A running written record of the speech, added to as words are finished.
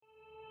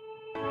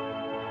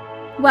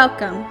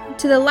Welcome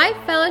to the Life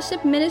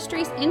Fellowship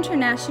Ministries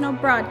International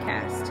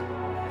broadcast.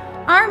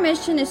 Our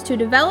mission is to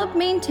develop,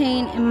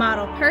 maintain, and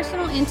model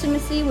personal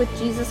intimacy with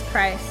Jesus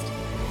Christ.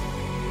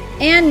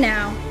 And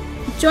now,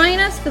 join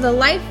us for the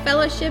Life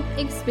Fellowship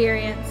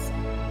experience.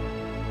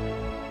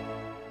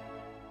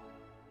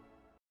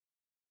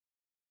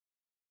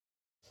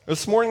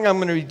 This morning I'm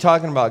going to be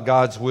talking about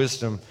God's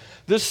wisdom.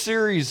 This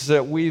series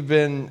that we've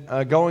been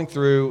going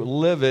through,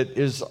 Live It,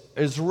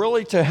 is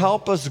really to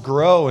help us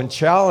grow and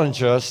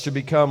challenge us to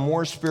become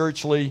more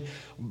spiritually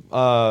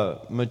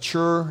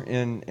mature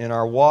in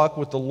our walk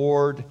with the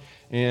Lord,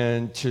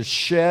 and to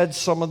shed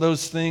some of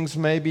those things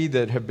maybe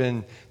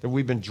that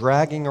we've been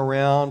dragging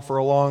around for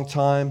a long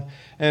time,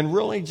 and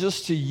really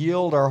just to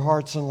yield our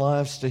hearts and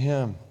lives to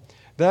Him.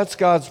 That's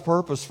God's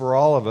purpose for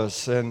all of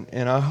us, and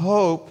I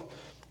hope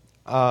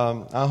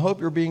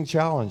you're being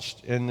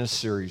challenged in this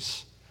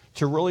series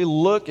to really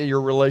look at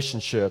your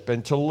relationship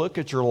and to look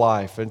at your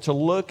life and to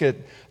look at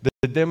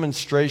the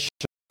demonstration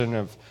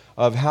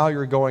of how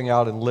you're going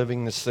out and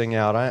living this thing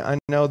out. I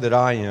know that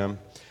I am.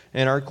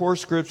 And our core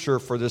scripture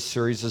for this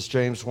series is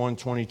James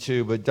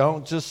 1:22. But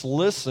don't just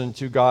listen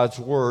to God's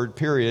word,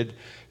 period.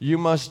 You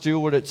must do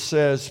what it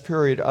says,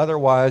 period.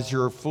 Otherwise,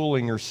 you're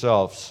fooling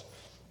yourselves.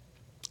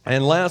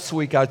 And last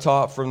week I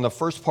taught from the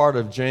first part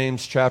of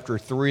James chapter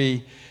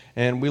 3,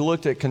 and we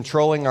looked at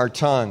controlling our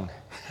tongue.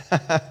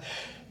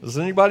 Does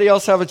anybody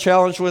else have a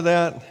challenge with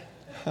that?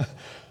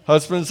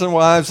 Husbands and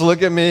wives,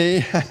 look at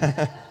me.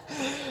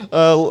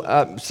 So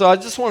I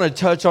just want to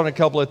touch on a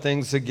couple of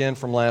things again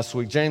from last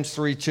week. James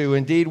 3:2.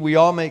 Indeed, we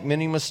all make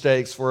many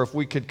mistakes, for if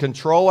we could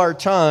control our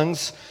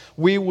tongues,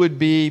 we would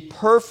be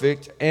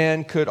perfect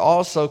and could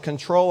also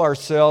control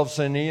ourselves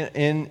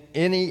in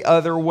any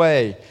other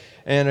way.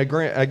 And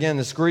again,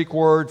 this Greek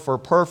word for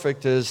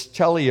perfect is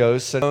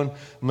teleos, and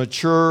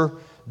mature,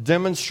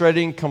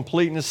 demonstrating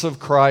completeness of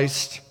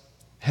Christ,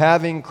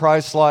 having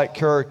Christ-like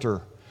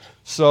character.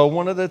 So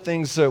one of the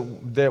things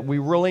that we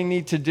really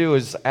need to do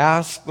is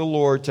ask the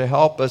Lord to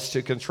help us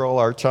to control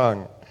our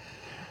tongue.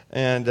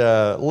 And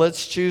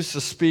let's choose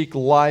to speak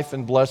life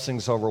and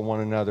blessings over one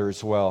another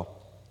as well.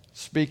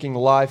 Speaking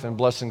life and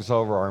blessings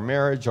over our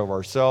marriage, over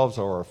ourselves,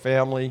 over our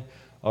family,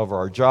 over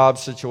our job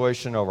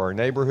situation, over our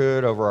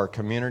neighborhood, over our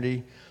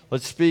community.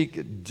 Let's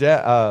speak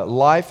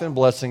life and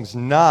blessings,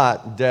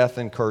 not death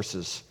and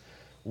curses.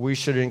 We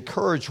should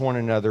encourage one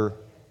another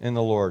in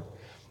the Lord.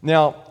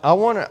 Now, I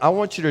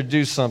want you to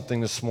do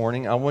something this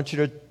morning. I want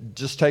you to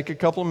just take a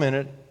couple of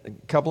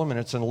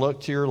minutes and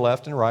look to your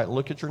left and right.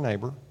 Look at your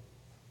neighbor,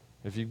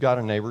 if you've got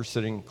a neighbor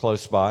sitting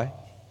close by.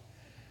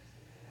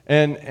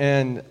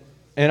 And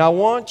I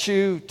want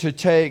you to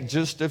take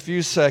just a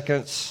few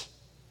seconds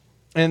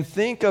and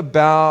think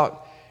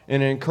about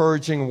an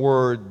encouraging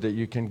word that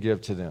you can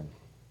give to them.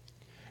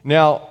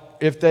 Now,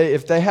 if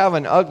they have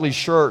an ugly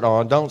shirt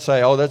on, don't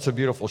say, "Oh, that's a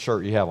beautiful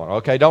shirt you have on."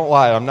 Okay, don't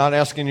lie. I'm not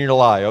asking you to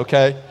lie,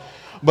 okay?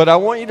 But I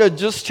want you to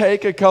just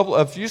take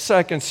a few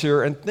seconds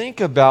here and think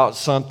about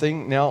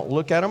something. Now,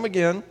 look at them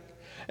again,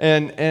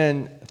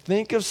 and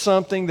think of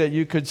something that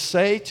you could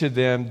say to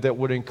them that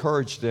would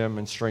encourage them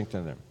and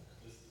strengthen them.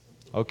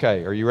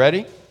 Okay, are you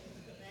ready?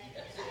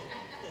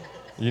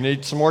 You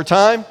need some more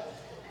time?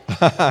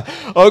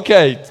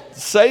 Okay,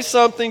 say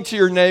something to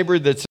your neighbor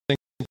that's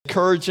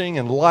encouraging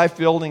and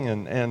life-building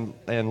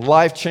and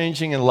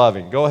life-changing and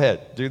loving. Go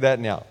ahead, do that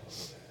now.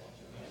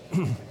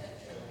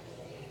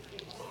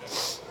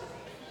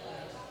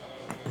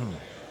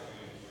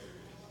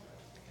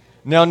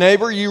 Now,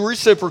 neighbor, you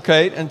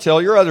reciprocate and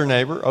tell your other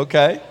neighbor,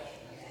 okay?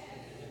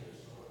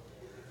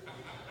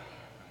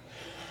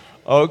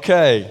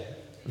 Okay,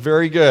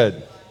 very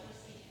good.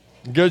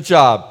 Good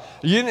job.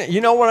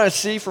 You know what I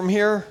see from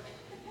here?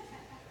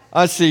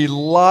 I see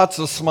lots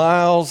of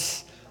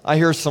smiles. I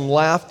hear some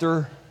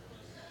laughter.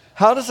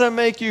 How does that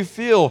make you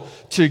feel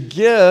to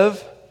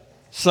give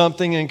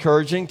something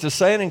encouraging, to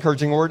say an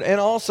encouraging word,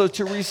 and also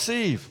to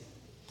receive?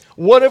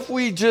 What if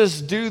we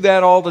just do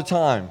that all the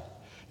time?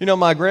 You know,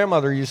 my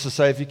grandmother used to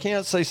say, if you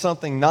can't say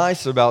something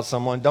nice about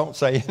someone, don't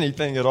say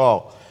anything at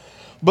all.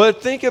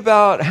 But think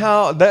about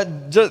how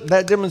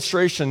that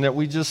demonstration that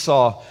we just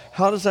saw,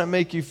 how does that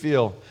make you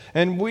feel?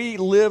 And we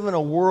live in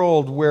a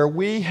world where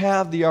we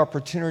have the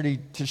opportunity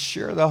to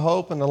share the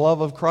hope and the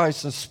love of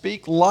Christ and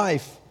speak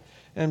life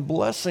and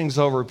blessings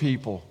over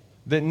people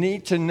that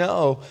need to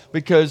know,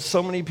 because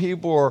so many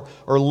people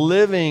are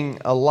living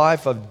a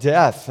life of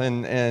death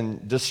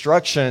and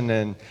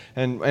destruction,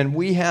 and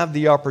we have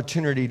the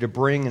opportunity to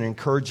bring an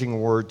encouraging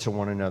word to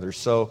one another.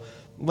 So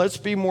let's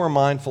be more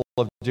mindful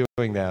of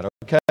doing that,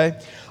 okay?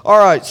 All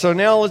right, so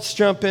now let's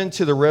jump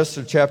into the rest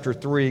of chapter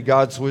 3,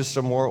 God's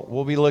wisdom.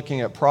 We'll be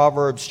looking at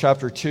Proverbs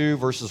chapter 2,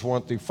 verses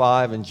 1 through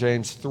 5, and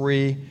James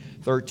 3,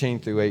 13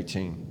 through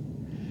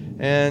 18.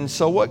 And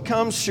so what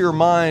comes to your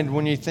mind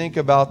when you think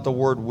about the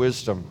word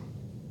wisdom?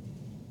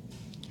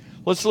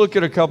 Let's look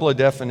at a couple of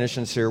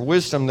definitions here.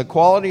 Wisdom, the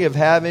quality of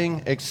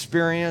having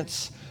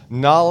experience,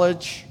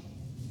 knowledge,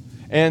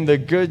 and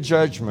good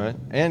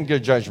judgment,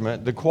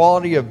 the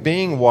quality of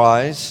being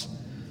wise,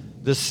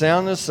 the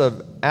soundness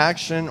of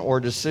action or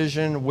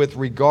decision with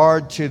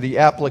regard to the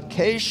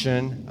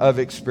application of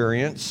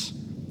experience,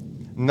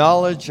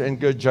 knowledge, and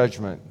good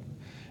judgment.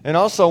 And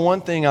also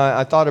one thing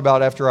I thought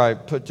about after I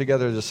put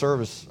together the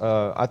service,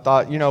 I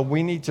thought,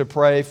 we need to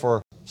pray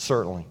for,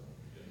 certainly,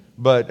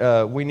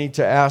 but we need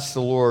to ask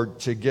the Lord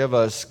to give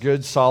us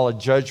good, solid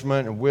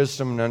judgment and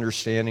wisdom and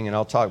understanding, and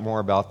I'll talk more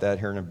about that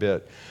here in a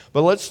bit.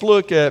 But let's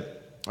look at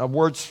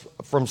words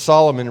from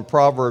Solomon in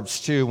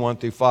Proverbs 2, 1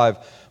 through 5.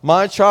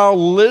 My child,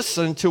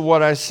 listen to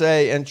what I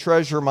say and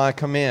treasure my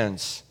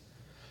commands.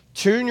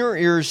 Tune your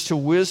ears to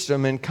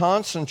wisdom and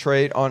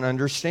concentrate on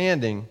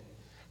understanding.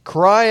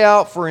 Cry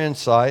out for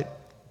insight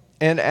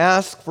and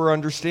ask for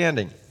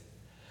understanding.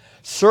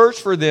 Search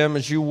for them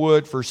as you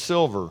would for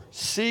silver.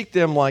 Seek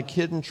them like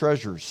hidden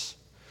treasures.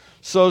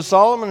 So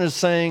Solomon is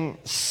saying,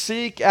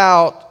 seek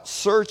out,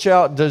 search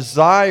out,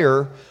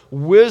 desire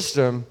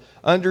wisdom,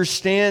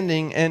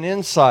 understanding, and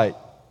insight.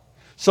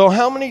 So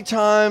how many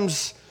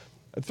times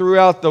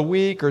throughout the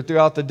week or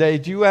throughout the day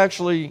do you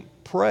actually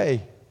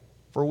pray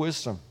for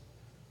wisdom?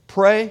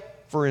 Pray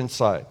for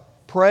insight.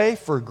 Pray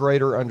for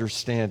greater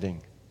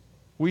understanding.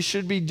 We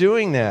should be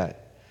doing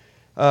that.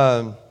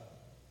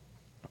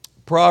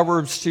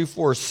 Proverbs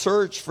 2:4,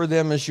 search for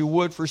them as you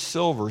would for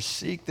silver.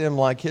 Seek them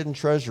like hidden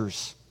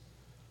treasures.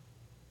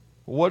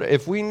 What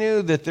if we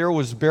knew that there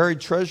was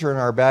buried treasure in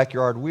our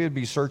backyard, we would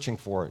be searching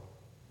for it.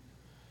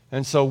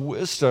 And so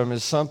wisdom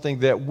is something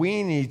that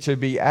we need to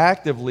be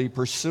actively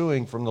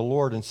pursuing from the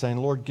Lord and saying,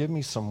 Lord, give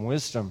me some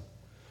wisdom.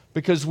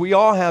 Because we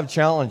all have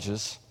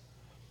challenges.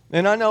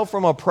 And I know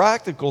from a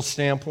practical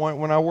standpoint,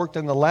 when I worked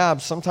in the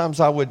lab, sometimes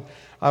I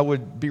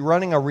would be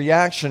running a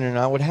reaction and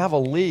I would have a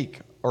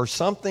leak or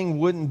something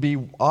wouldn't be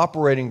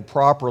operating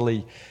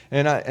properly.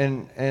 The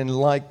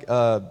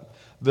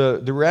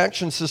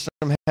reaction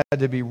system had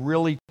to be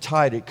really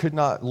tight. It could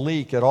not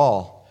leak at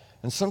all.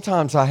 And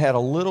sometimes I had a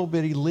little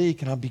bitty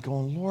leak, and I'd be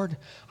going, Lord,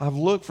 I've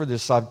looked for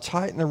this. I've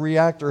tightened the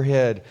reactor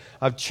head.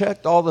 I've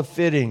checked all the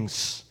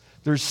fittings.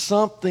 There's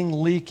something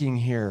leaking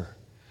here.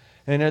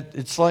 And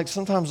it's like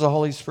sometimes the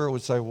Holy Spirit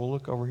would say, well,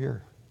 look over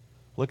here.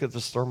 Look at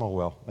this thermal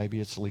well.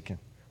 Maybe it's leaking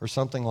or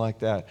something like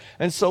that.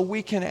 And so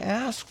we can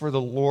ask for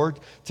the Lord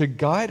to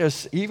guide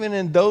us even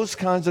in those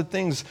kinds of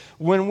things.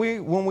 When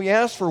we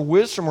ask for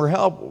wisdom or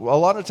help, a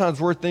lot of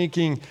times we're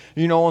thinking,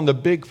 on the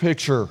big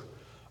picture,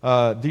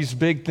 these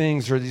big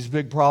things or these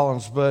big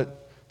problems,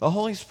 but the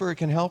Holy Spirit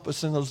can help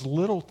us in those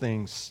little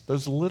things,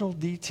 those little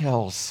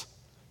details,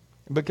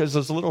 because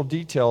those little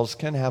details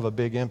can have a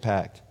big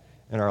impact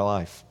in our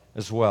life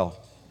as well.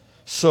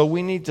 So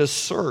we need to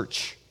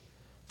search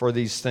for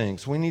these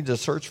things. We need to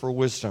search for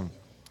wisdom.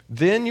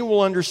 Then you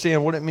will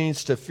understand what it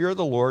means to fear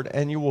the Lord,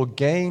 and you will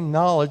gain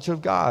knowledge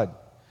of God.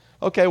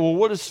 Okay, well,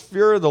 what does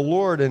fear of the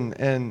Lord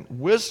and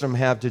wisdom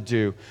have to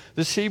do?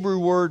 This Hebrew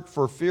word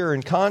for fear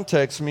in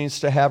context means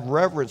to have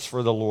reverence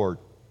for the Lord.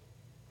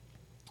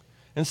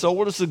 And so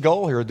what is the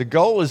goal here? The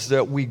goal is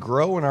that we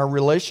grow in our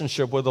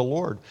relationship with the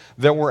Lord,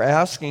 that we're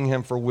asking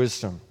Him for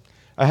wisdom.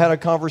 I had a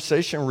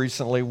conversation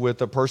recently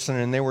with a person,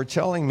 and they were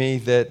telling me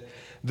that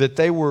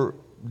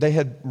they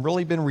had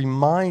really been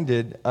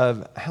reminded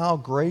of how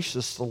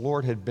gracious the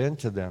Lord had been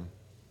to them.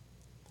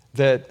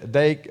 That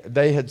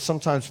they had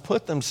sometimes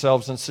put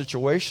themselves in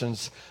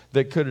situations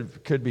that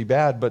could be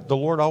bad, but the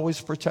Lord always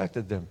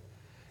protected them.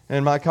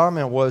 And my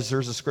comment was,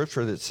 there's a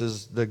scripture that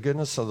says, the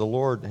goodness of the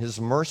Lord, His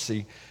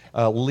mercy,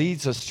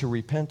 leads us to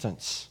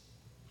repentance.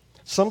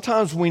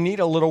 Sometimes we need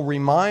a little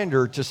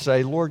reminder to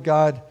say, Lord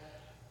God,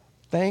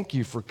 thank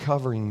you for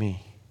covering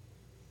me.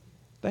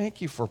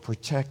 Thank you for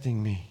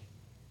protecting me.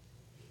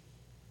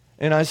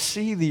 And I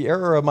see the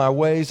error of my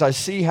ways. I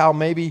see how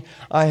maybe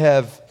I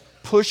have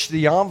pushed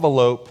the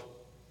envelope,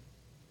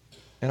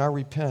 and I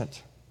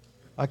repent.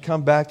 I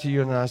come back to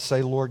you and I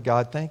say, Lord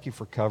God, thank you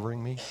for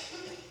covering me.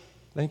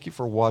 Thank you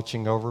for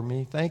watching over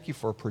me. Thank you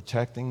for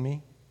protecting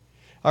me.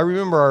 I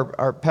remember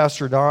our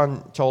Pastor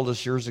Don told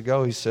us years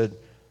ago, he said,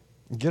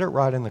 get it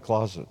right in the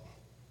closet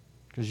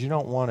because you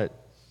don't want it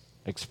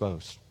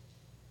exposed.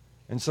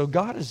 And so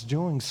God is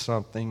doing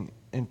something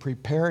in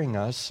preparing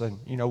us, and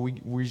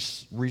we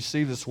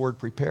received this word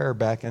prepare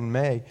back in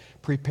May.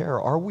 Prepare.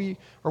 Are we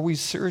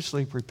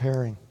seriously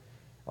preparing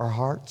our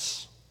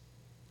hearts,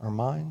 our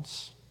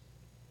minds?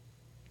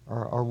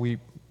 Are we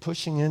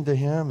pushing into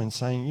Him and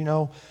saying,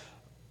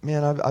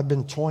 man, I've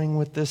been toying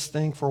with this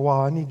thing for a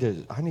while. I need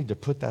to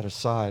put that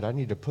aside. I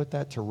need to put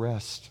that to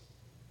rest.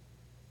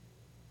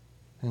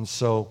 And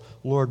so,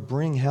 Lord,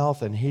 bring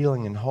health and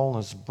healing and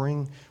wholeness.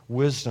 Bring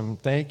wisdom.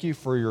 Thank you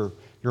for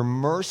your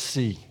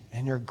mercy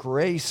and your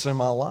grace in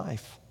my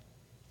life.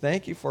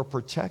 Thank you for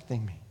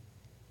protecting me.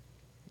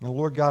 And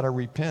Lord God, I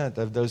repent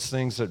of those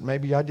things that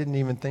maybe I didn't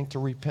even think to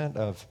repent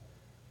of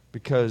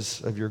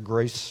because of your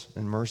grace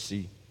and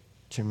mercy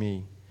to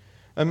me.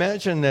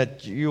 Imagine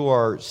that you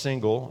are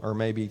single, or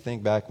maybe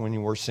think back when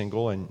you were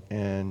single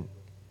and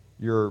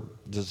your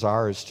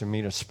desire is to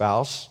meet a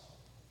spouse.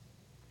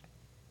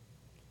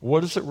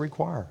 What does it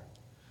require?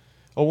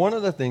 Well, one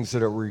of the things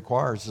that it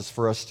requires is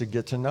for us to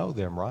get to know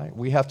them, right?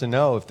 We have to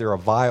know if they're a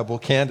viable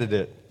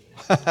candidate.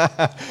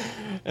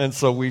 And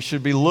so we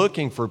should be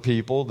looking for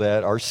people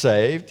that are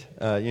saved,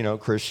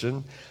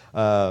 Christian,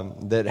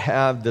 that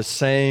have the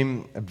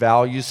same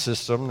value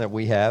system that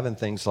we have and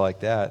things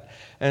like that.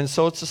 And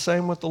so it's the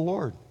same with the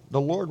Lord.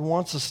 The Lord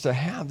wants us to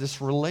have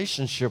this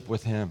relationship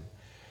with Him.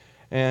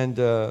 And,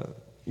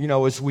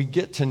 as we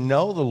get to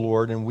know the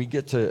Lord and we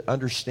get to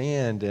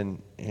understand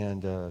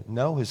and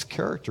know His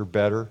character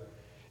better,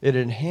 it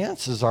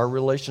enhances our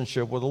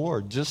relationship with the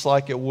Lord, just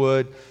like it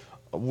would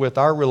with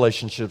our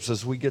relationships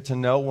as we get to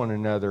know one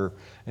another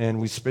and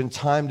we spend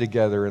time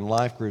together in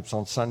life groups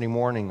on Sunday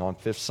morning, on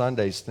Fifth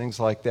Sundays, things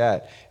like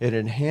that. It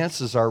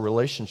enhances our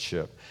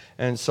relationship.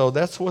 And so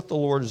that's what the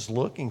Lord is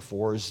looking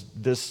for, is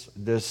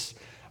this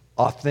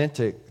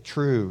authentic,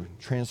 true,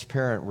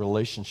 transparent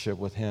relationship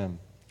with Him,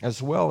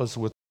 as well as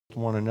with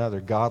one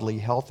another, godly,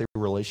 healthy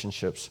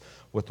relationships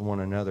with one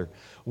another.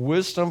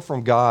 Wisdom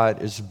from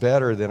God is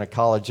better than a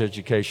college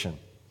education.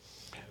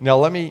 Now,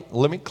 let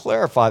me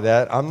clarify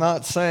that. I'm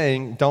not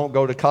saying don't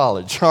go to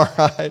college, all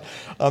right?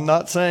 I'm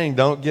not saying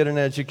don't get an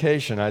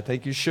education. I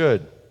think you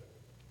should.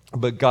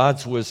 But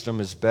God's wisdom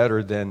is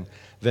better than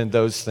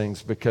those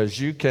things, because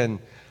you can,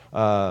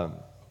 let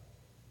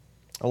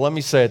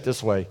me say it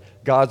this way.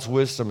 God's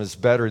wisdom is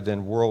better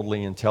than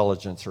worldly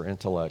intelligence or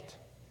intellect.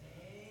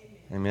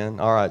 Amen?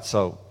 All right,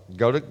 so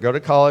go to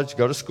college,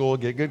 go to school,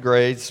 get good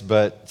grades,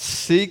 but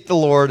seek the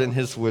Lord and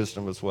His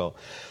wisdom as well.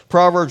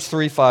 Proverbs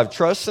 3:5,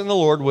 trust in the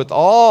Lord with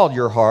all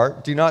your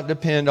heart. Do not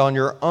depend on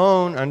your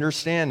own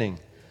understanding.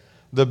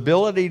 The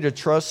ability to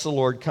trust the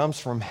Lord comes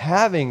from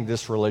having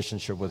this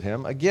relationship with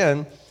Him.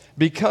 Again,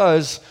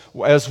 because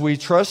as we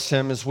trust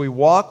Him, as we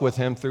walk with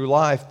Him through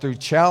life, through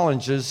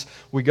challenges,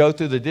 we go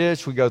through the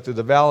ditch, we go through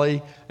the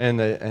valley and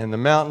the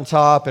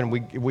mountaintop, and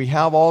we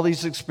have all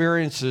these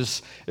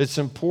experiences. It's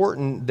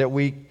important that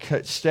we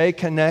stay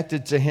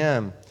connected to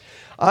Him.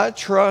 I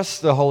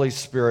trust the Holy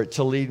Spirit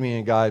to lead me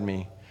and guide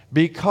me,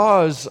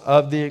 because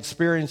of the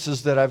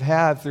experiences that I've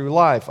had through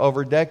life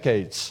over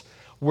decades,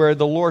 where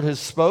the Lord has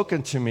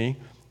spoken to me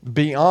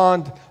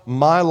beyond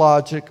my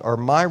logic or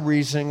my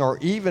reasoning or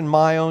even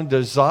my own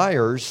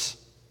desires,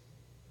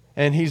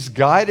 and He's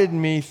guided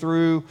me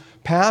through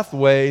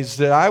pathways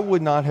that I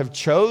would not have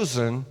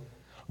chosen,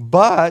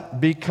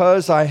 but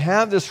because I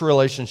have this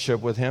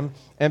relationship with Him,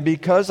 and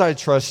because I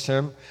trust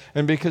Him,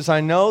 and because I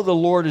know the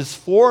Lord is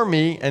for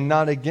me and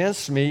not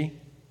against me,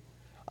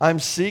 I'm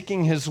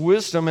seeking His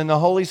wisdom, and the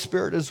Holy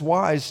Spirit is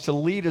wise to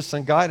lead us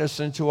and guide us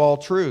into all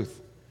truth.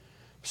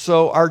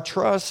 So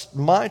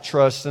my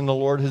trust in the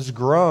Lord has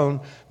grown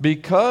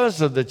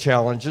because of the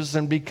challenges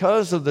and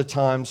because of the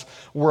times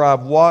where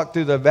I've walked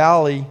through the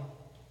valley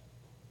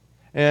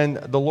and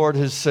the Lord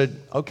has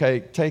said,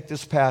 okay, take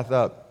this path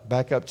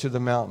back up to the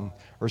mountain,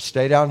 or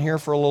stay down here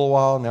for a little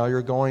while, now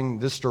you're going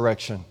this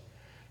direction.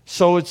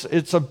 So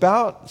it's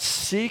about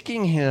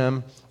seeking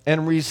Him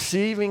and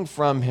receiving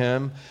from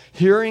Him,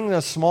 hearing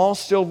the small,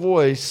 still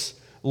voice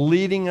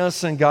leading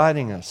us and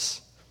guiding us.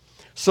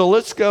 So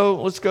let's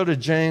go to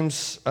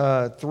James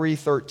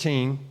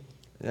 3:13.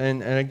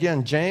 And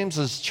again, James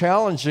is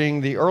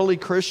challenging the early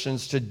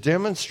Christians to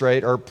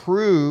demonstrate or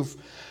prove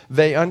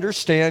they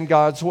understand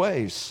God's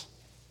ways,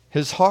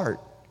 His heart,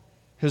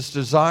 His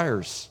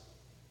desires,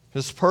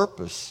 His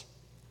purpose,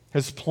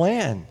 His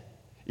plan,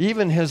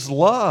 even His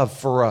love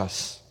for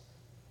us.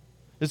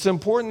 It's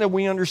important that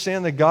we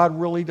understand that God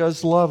really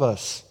does love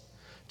us.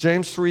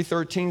 James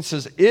 3:13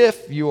 says,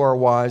 if you are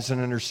wise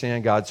and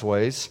understand God's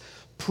ways,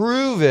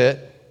 prove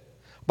it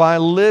by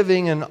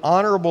living an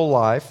honorable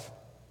life,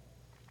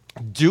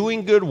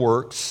 doing good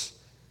works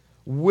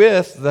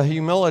with the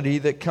humility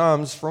that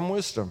comes from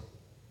wisdom.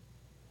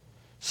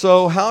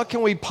 So how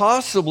can we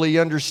possibly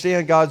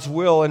understand God's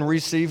will and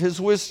receive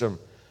His wisdom?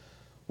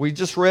 We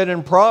just read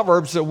in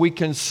Proverbs that we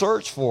can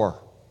search for,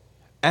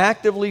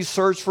 actively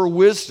search for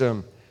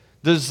wisdom,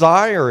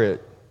 desire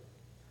it.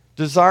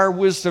 Desire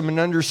wisdom and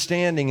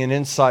understanding and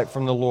insight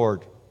from the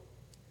Lord.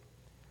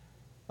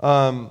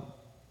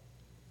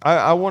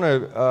 I want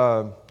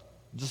to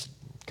just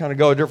kind of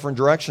go a different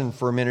direction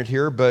for a minute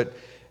here, but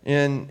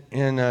in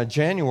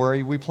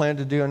January, we plan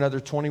to do another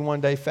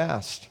 21-day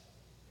fast.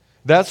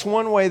 That's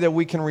one way that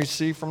we can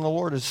receive from the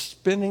Lord, is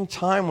spending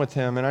time with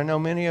Him. And I know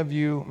many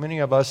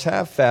of us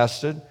have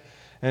fasted.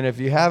 And if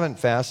you haven't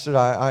fasted,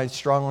 I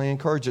strongly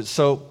encourage it.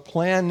 So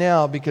plan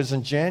now, because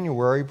in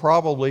January,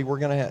 probably we're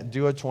going to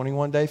do a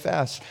 21-day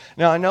fast.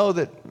 Now, I know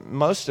that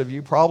most of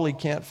you probably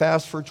can't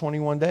fast for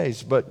 21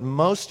 days, but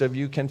most of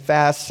you can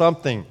fast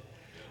something.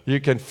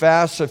 You can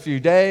fast a few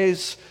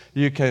days.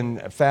 You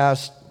can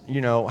fast,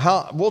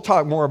 we'll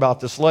talk more about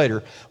this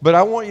later. But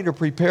I want you to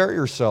prepare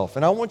yourself,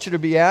 and I want you to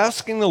be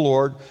asking the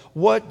Lord,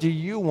 what do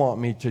you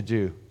want me to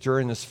do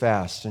during this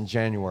fast in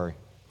January?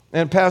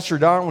 And Pastor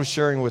Don was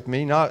sharing with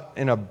me, not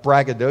in a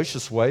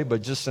braggadocious way,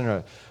 but just in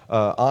an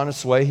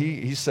honest way.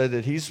 He said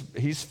that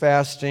he's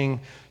fasting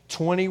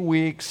 20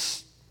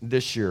 weeks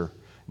this year,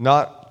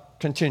 not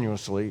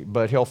continuously,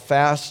 but he'll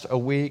fast a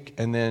week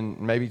and then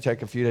maybe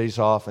take a few days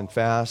off and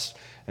fast.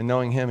 And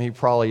knowing him, he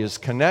probably is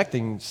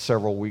connecting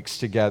several weeks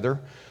together.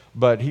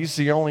 but he's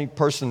the only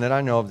person that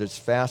I know of that's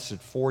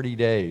fasted 40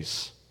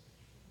 days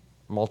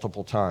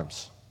multiple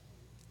times.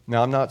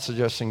 Now, I'm not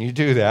suggesting you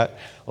do that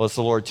unless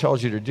the Lord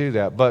tells you to do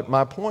that. But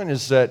my point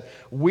is that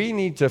we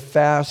need to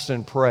fast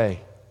and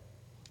pray.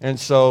 And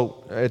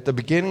so at the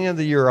beginning of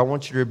the year, I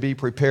want you to be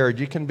prepared.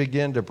 You can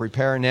begin to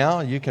prepare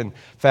now. You can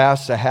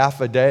fast a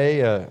half a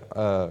day,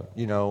 a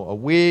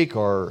week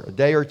or a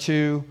day or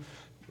two,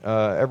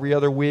 every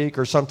other week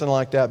or something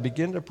like that.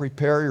 Begin to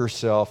prepare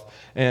yourself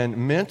and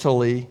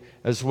mentally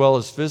as well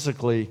as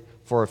physically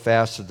for a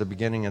fast at the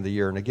beginning of the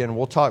year. And again,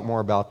 we'll talk more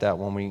about that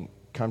when we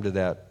come to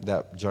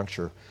that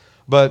juncture.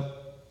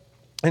 But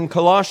in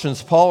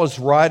Colossians, Paul is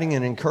writing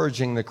and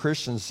encouraging the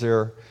Christians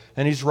there.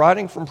 And he's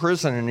writing from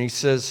prison, and he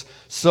says,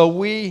 "So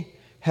we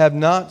have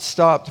not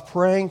stopped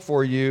praying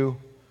for you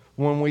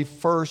when we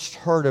first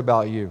heard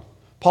about you."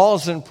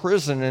 Paul's in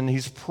prison, and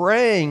he's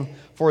praying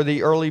for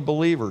the early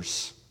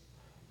believers.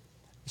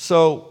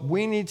 So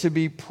we need to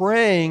be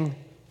praying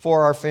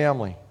for our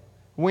family.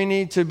 We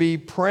need to be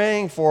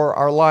praying for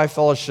our Life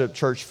Fellowship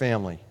Church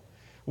family.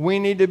 We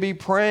need to be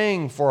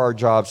praying for our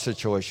job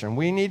situation.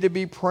 We need to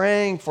be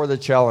praying for the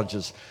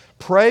challenges.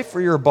 Pray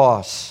for your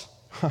boss.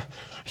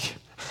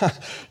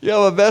 You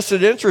have a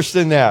vested interest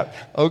in that,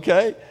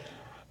 okay?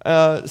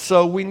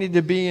 So we need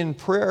to be in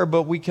prayer,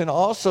 but we can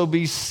also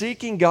be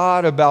seeking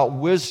God about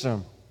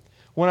wisdom.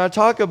 When I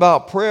talk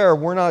about prayer,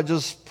 we're not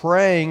just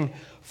praying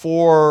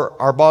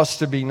for our boss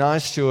to be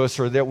nice to us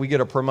or that we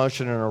get a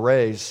promotion and a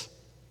raise,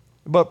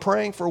 but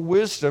praying for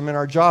wisdom in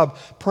our job,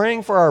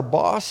 praying for our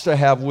boss to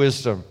have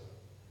wisdom.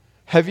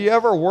 Have you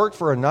ever worked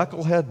for a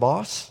knucklehead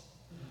boss?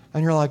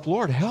 And you're like,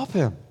 "Lord, help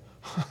him.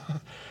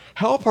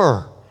 Help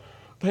her.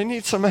 They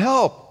need some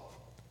help."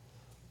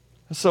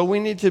 So we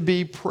need to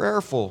be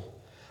prayerful.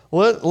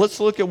 Let's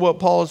look at what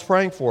Paul is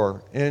praying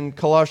for. In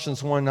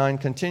Colossians 1:9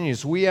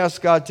 continues, "We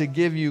ask God to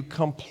give you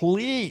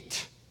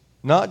complete,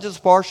 not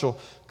just partial,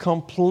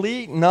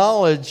 complete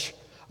knowledge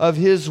of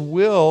His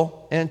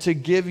will and to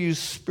give you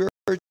spiritual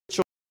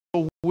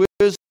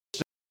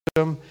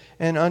wisdom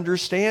and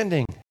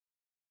understanding."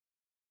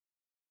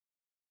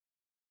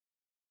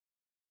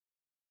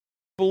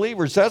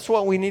 Believers, that's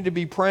what we need to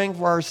be praying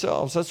for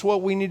ourselves. That's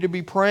what we need to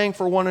be praying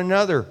for one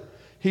another.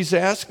 He's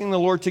asking the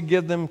Lord to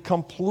give them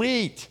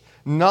complete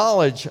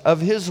knowledge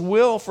of His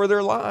will for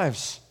their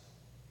lives.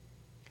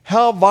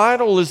 How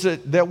vital is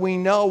it that we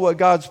know what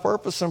God's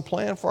purpose and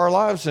plan for our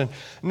lives is?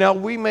 Now,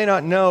 we may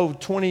not know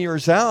 20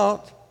 years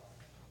out,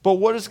 but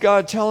what is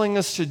God telling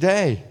us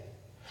today?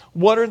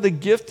 What are the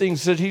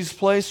giftings that He's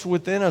placed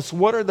within us?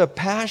 What are the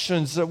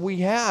passions that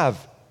we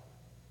have?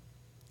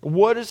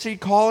 What is He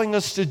calling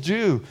us to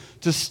do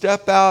to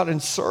step out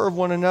and serve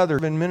one another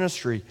in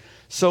ministry?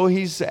 So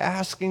He's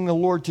asking the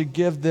Lord to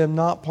give them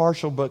not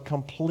partial but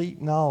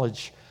complete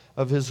knowledge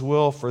of His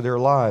will for their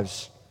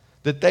lives,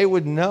 that they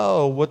would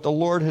know what the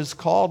Lord has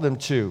called them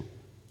to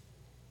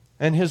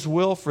and His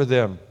will for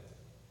them.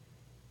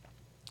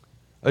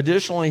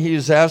 Additionally, He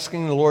is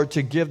asking the Lord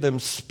to give them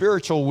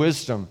spiritual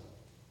wisdom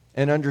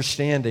and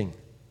understanding.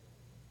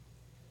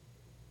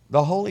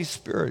 The Holy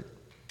Spirit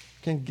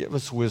can give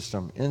us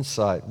wisdom,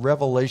 insight,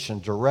 revelation,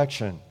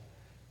 direction,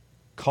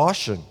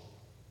 caution.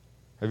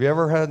 Have you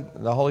ever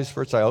had the Holy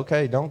Spirit say,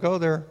 "Okay, don't go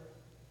there.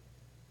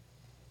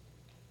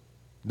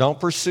 Don't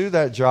pursue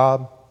that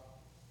job.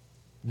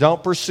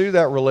 Don't pursue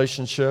that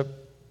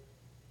relationship"?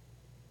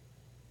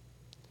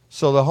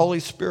 So the Holy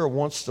Spirit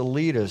wants to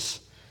lead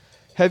us.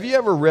 Have you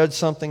ever read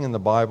something in the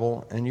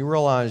Bible and you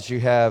realize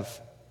you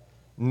have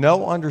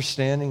no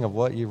understanding of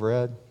what you've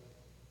read?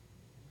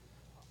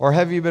 Or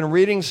have you been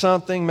reading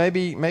something,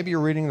 maybe you're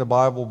reading the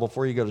Bible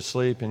before you go to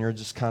sleep and you're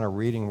just kind of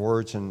reading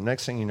words, and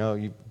next thing you know,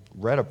 you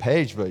read a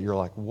page, but you're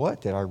like,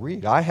 "What did I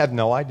read? I have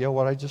no idea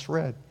what I just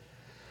read."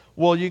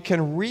 Well, you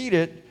can read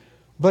it,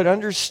 but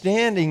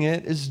understanding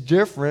it is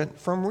different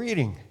from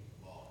reading.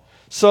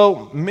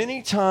 So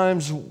many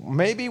times,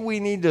 maybe we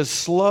need to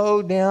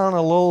slow down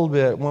a little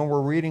bit when we're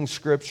reading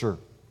Scripture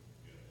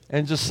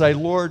and just say,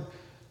 "Lord,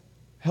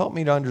 help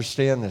me to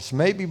understand this."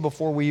 Maybe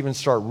before we even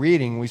start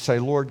reading, we say,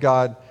 "Lord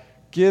God,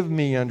 give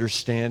me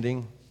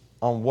understanding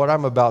on what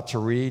I'm about to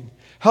read.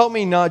 Help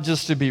me not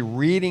just to be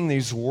reading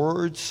these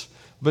words,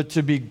 but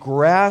to be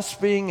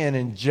grasping and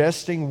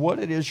ingesting what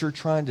it is you're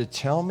trying to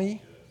tell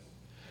me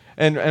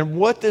and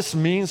what this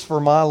means for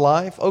my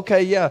life."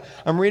 Okay, yeah,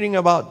 I'm reading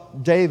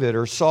about David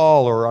or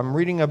Saul, or I'm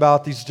reading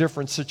about these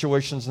different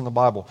situations in the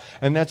Bible,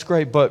 and that's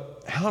great,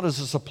 but how does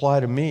this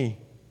apply to me?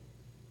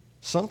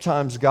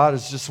 Sometimes God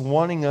is just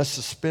wanting us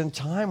to spend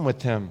time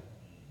with Him,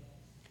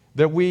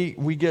 that we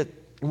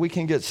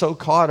can get so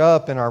caught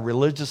up in our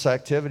religious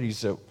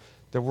activities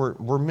that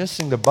we're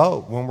missing the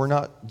boat when we're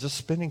not just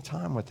spending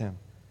time with Him.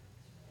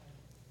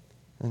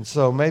 And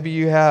so maybe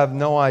you have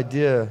no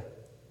idea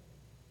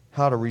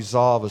how to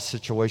resolve a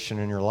situation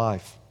in your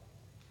life.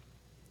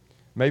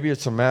 Maybe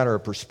it's a matter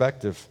of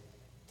perspective.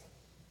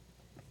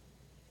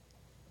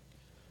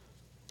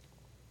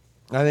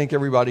 I think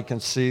everybody can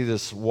see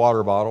this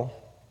water bottle.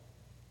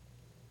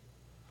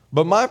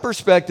 But my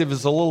perspective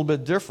is a little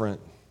bit different.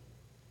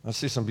 I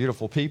see some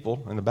beautiful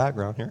people in the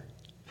background here.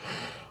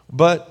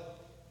 But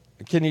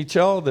can you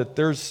tell that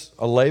there's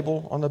a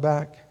label on the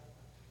back?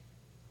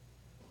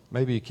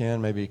 Maybe you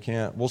can, maybe you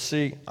can't. We'll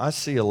see. I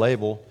see a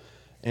label,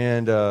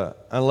 and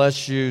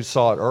unless you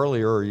saw it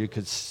earlier, or you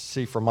could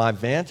see from my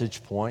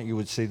vantage point, you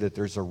would see that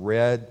there's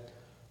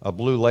a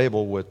blue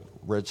label with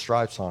red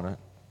stripes on it.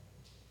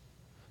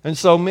 And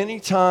so many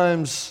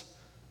times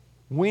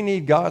we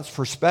need God's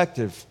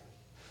perspective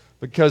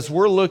because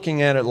we're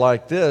looking at it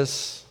like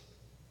this,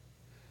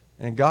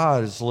 and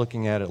God is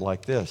looking at it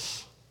like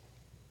this.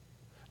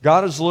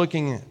 God is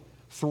looking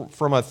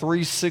from a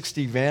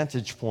 360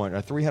 vantage point,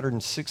 a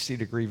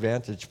 360-degree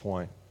vantage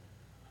point,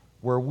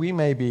 where we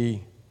may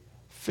be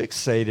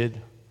fixated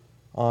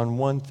on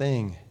one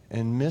thing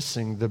and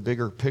missing the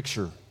bigger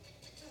picture.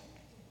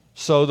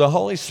 So the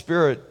Holy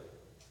Spirit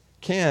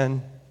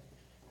can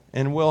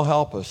and will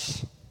help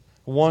us,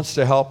 wants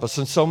to help us.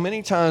 And so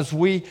many times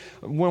when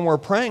we're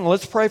praying,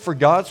 let's pray for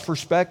God's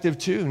perspective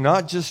too,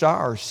 not just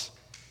ours.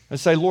 And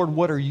say, Lord,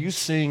 what are you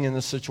seeing in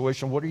this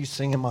situation? What are you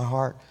seeing in my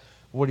heart?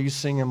 What are you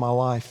seeing in my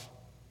life?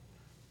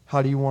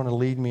 How do you want to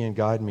lead me and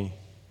guide me?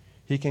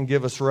 He can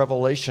give us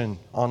revelation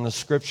on the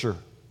Scripture.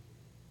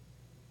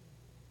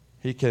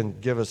 He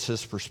can give us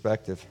His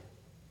perspective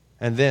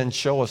and then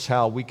show us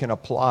how we can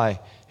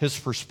apply His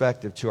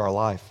perspective to our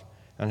life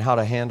and how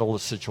to handle the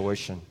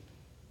situation.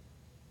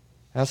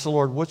 Ask the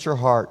Lord, what's your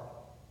heart?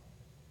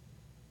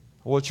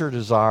 What's your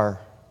desire?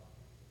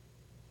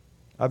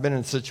 I've been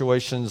in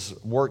situations,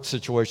 work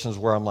situations,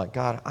 where I'm like,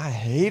 God, I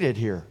hate it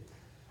here.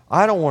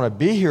 I don't want to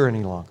be here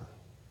any longer.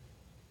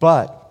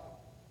 But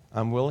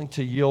I'm willing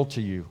to yield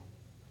to you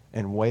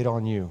and wait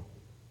on you.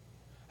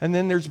 And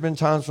then there's been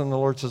times when the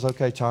Lord says,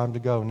 okay, time to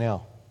go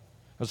now.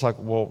 It's like,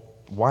 well,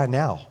 why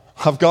now?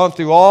 I've gone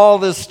through all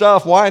this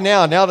stuff. Why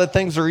now? Now that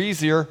things are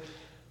easier.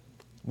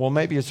 Well,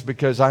 maybe it's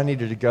because I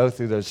needed to go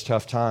through those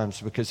tough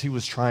times because He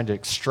was trying to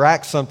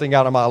extract something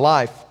out of my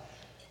life.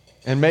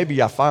 And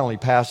maybe I finally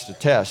passed a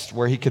test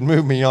where He can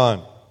move me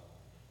on.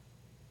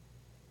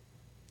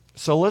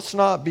 So let's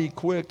not be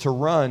quick to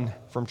run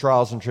from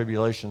trials and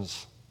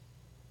tribulations.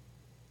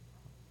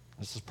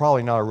 This is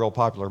probably not a real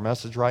popular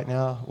message right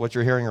now. What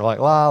you're hearing are like,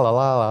 la, la,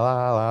 la, la,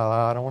 la, la,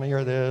 la, I don't want to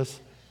hear this.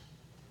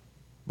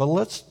 But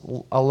let's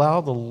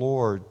allow the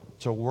Lord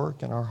to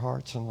work in our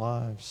hearts and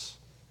lives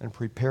and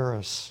prepare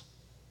us.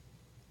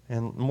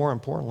 And more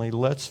importantly,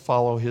 let's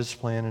follow His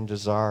plan and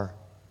desire.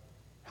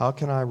 How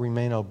can I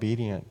remain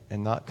obedient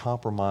and not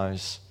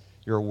compromise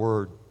your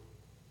word,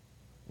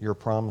 your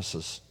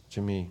promises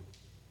to me?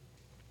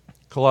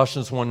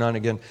 Colossians 1:9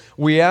 again.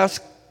 We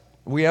ask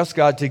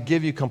God to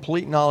give you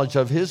complete knowledge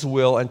of His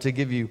will and to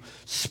give you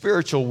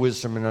spiritual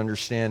wisdom and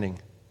understanding.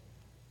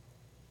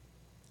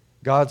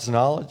 God's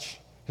knowledge,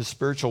 His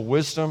spiritual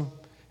wisdom,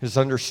 His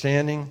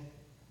understanding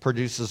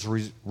produces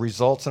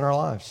results in our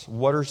lives.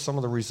 What are some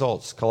of the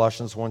results?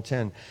 Colossians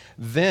 1:10.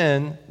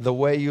 Then the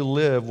way you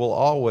live will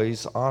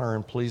always honor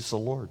and please the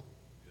Lord.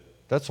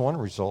 That's one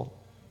result.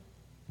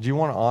 Do you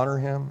want to honor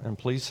Him and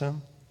please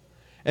Him?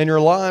 And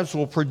your lives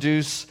will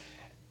produce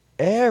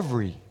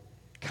every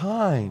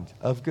kind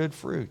of good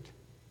fruit.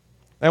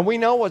 And we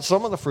know what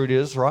some of the fruit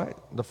is, right?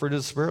 The fruit of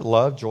the Spirit: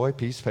 love, joy,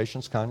 peace,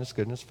 patience, kindness,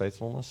 goodness,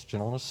 faithfulness,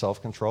 gentleness,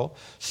 self-control.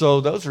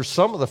 So those are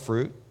some of the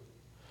fruit.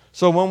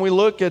 So when we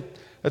look at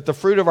the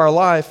fruit of our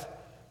life,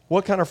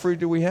 what kind of fruit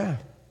do we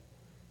have?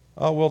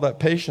 Oh, well, that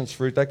patience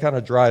fruit, that kind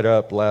of dried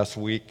up last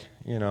week,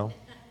 you know.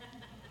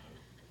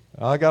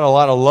 I got a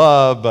lot of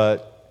love,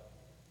 but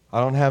I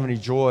don't have any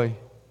joy.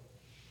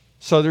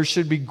 So there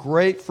should be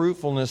great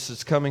fruitfulness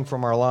that's coming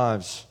from our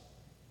lives.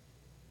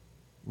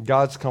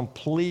 God's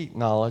complete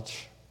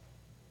knowledge.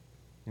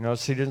 You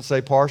notice He didn't say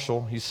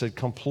partial. He said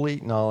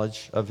complete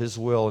knowledge of His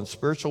will, and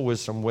spiritual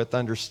wisdom with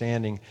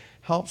understanding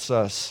helps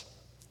us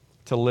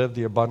to live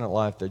the abundant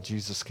life that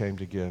Jesus came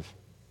to give.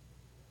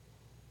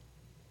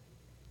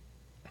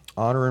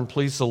 Honor and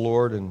please the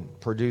Lord and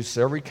produce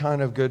every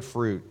kind of good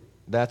fruit.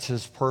 That's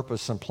His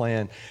purpose and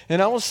plan.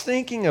 And I was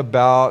thinking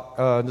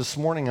about, this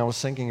morning I was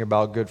thinking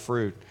about good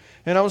fruit.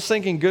 And I was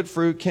thinking good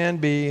fruit can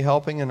be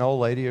helping an old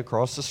lady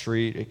across the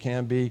street. It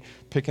can be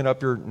picking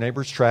up your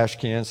neighbor's trash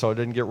can so it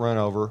didn't get run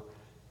over.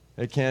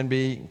 It can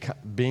be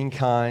being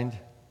kind.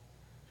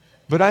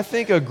 But I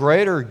think a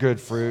greater good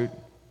fruit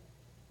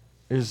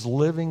is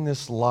living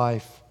this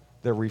life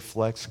that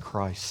reflects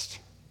Christ.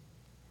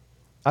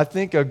 I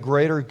think a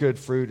greater good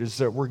fruit is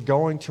that we're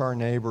going to our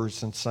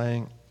neighbors and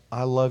saying,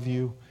 I love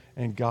you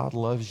and God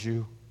loves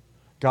you.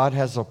 God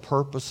has a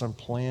purpose and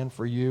plan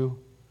for you.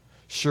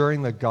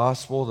 Sharing the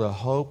gospel, the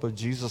hope of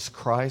Jesus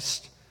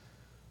Christ.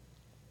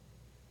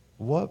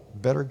 What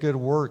better good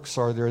works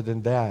are there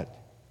than that?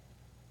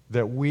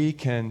 That we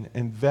can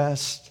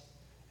invest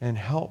and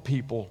help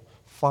people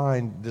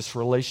find this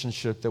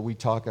relationship that we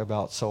talk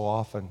about so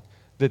often.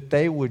 That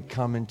they would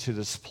come into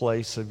this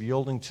place of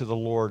yielding to the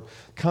Lord,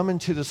 come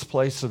into this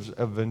place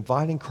of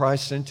inviting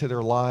Christ into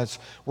their lives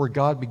where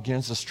God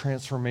begins this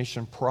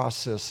transformation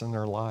process in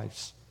their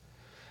lives.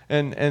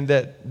 And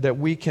that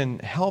we can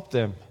help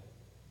them,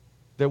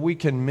 that we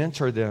can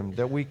mentor them,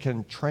 that we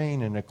can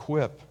train and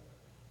equip.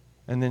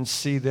 and then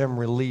see them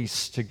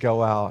released to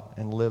go out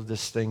and live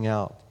this thing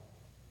out.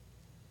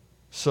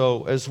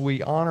 So as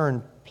we honor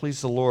and please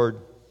the Lord,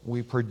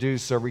 we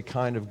produce every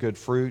kind of good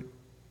fruit,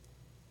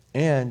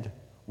 and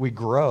we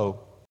grow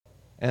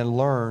and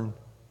learn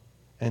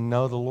and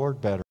know the Lord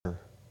better.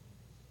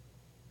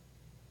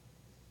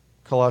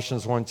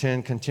 Colossians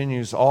 1:10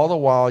 continues, all the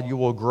while you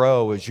will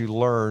grow as you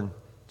learn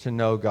to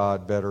know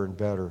God better and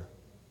better.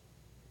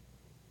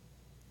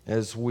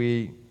 As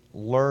we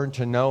learn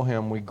to know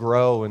Him, we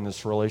grow in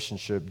this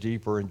relationship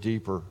deeper and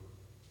deeper,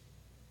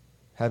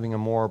 having a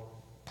more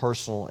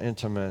personal,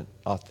 intimate,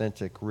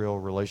 authentic, real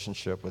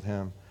relationship with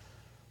Him.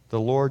 The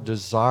Lord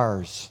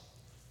desires,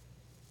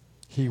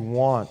 He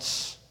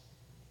wants,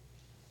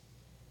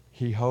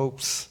 He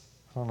hopes.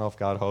 I don't know if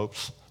God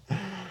hopes.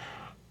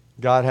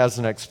 God has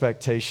an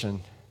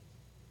expectation,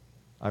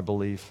 I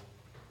believe,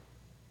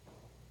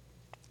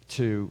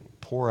 to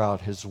pour out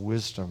His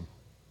wisdom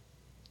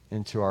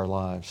into our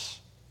lives.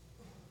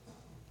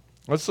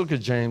 Let's look at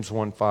James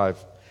 1:5.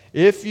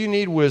 If you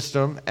need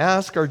wisdom,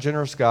 ask our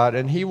generous God,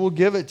 and He will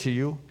give it to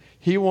you.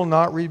 He will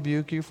not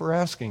rebuke you for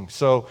asking.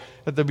 So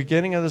at the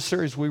beginning of the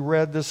series, we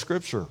read this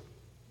scripture.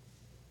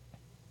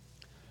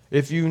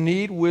 If you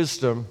need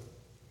wisdom,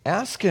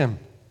 ask Him,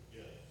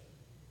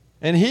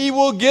 and He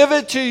will give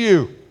it to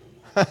you.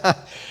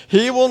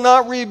 He will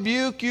not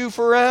rebuke you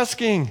for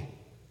asking.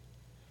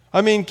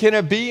 I mean, can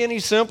it be any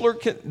simpler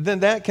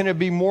than that? Can it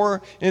be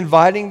more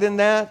inviting than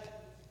that?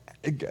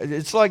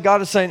 It's like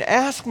God is saying,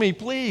 ask me,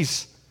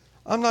 please.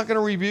 I'm not going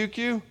to rebuke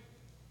you.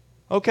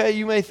 Okay,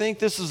 you may think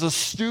this is a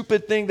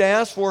stupid thing to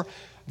ask for.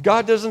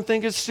 God doesn't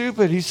think it's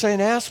stupid. He's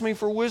saying, ask me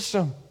for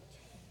wisdom.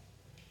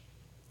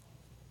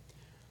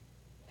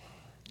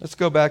 Let's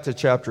go back to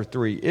chapter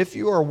 3. If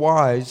you are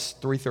wise,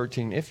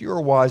 3:13, if you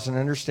are wise and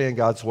understand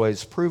God's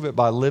ways, prove it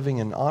by living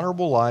an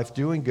honorable life,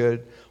 doing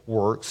good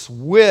works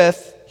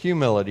with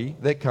humility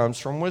that comes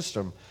from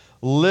wisdom.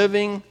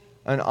 Living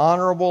an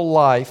honorable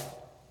life,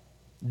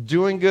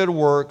 doing good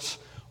works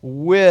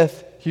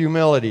with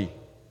humility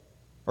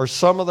are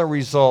some of the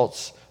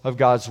results of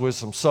God's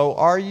wisdom. So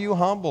are you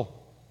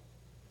humble?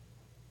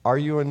 Are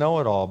you a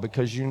know-it-all?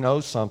 Because you know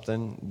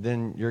something,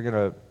 then you're going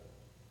to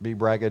be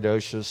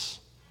braggadocious.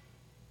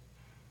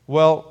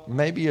 Well,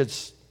 maybe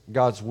it's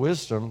God's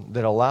wisdom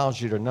that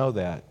allows you to know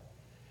that.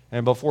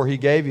 And before He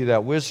gave you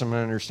that wisdom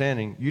and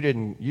understanding, you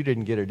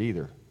didn't get it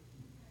either.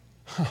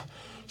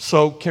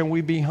 So can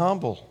we be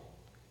humble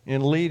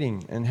in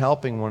leading and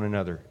helping one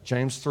another?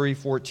 James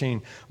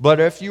 3:14. But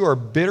if you are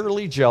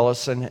bitterly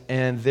jealous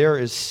and there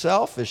is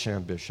selfish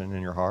ambition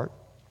in your heart,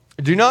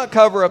 do not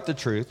cover up the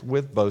truth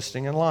with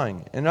boasting and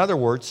lying. In other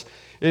words,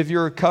 if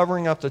you're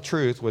covering up the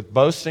truth with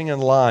boasting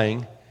and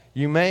lying,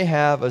 you may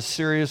have a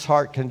serious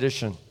heart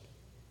condition.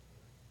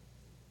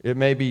 It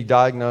may be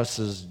diagnosed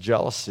as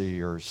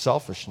jealousy or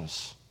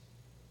selfishness.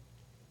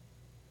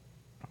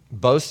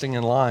 Boasting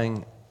and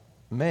lying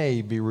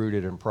may be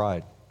rooted in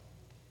pride.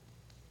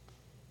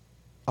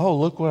 Oh,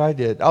 look what I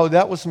did. Oh,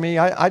 that was me.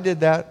 I did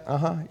that.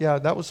 Yeah,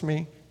 that was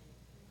me.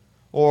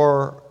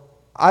 Or,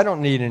 I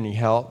don't need any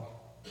help.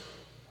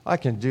 I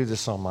can do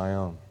this on my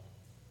own.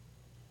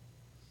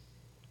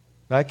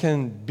 That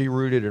can be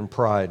rooted in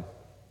pride.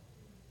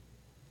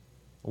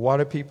 Why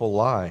do people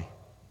lie?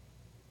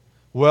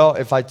 Well,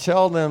 if I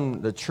tell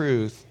them the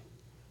truth,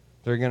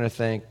 they're going to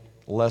think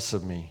less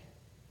of me.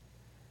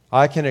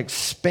 I can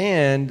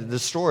expand the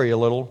story a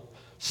little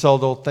so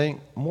they'll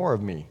think more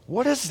of me.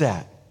 What is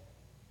that?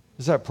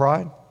 Is that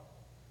pride?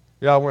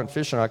 Yeah, I went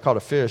fishing. I caught a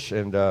fish,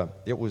 and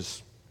it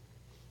was,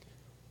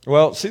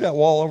 well, see that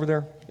wall over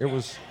there? It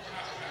was.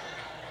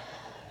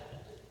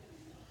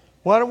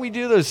 Why do we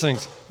do those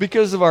things?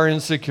 Because of our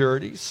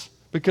insecurities,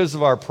 because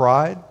of our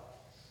pride,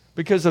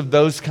 because of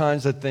those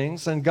kinds of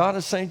things. And God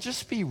is saying,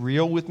 just be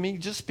real with me.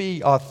 Just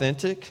be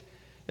authentic.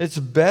 It's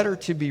better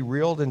to be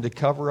real than to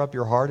cover up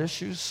your heart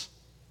issues.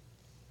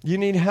 You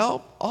need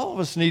help? All of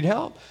us need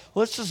help.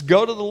 Let's just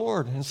go to the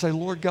Lord and say,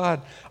 Lord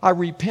God, I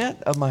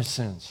repent of my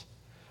sins.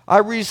 I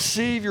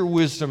receive your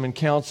wisdom and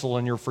counsel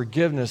and your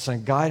forgiveness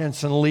and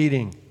guidance and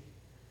leading.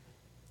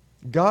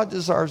 God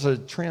desires a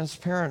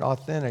transparent,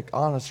 authentic,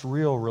 honest,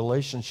 real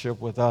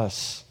relationship with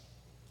us.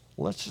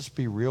 Let's just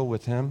be real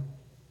with Him.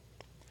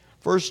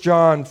 1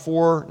 John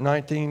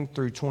 4:19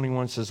 through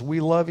 21 says, we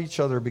love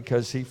each other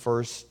because He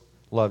first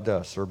loved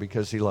us, or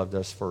because He loved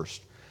us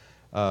first.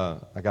 I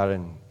got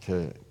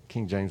into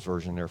King James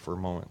Version there for a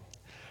moment.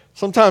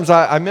 Sometimes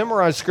I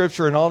memorize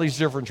Scripture in all these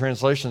different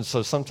translations,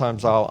 so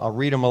sometimes I'll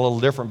read them a little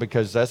different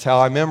because that's how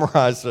I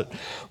memorized it.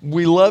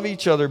 We love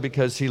each other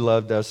because He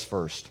loved us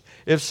first.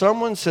 If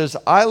someone says,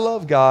 I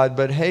love God,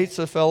 but hates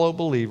a fellow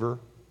believer,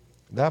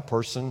 that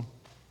person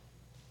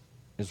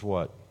is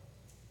what?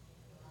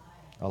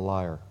 A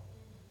liar.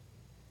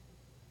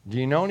 Do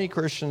you know any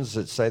Christians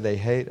that say they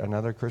hate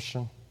another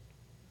Christian?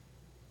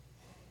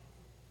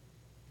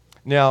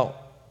 Now,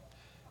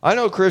 I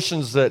know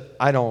Christians that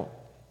I don't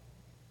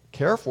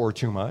care for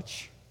too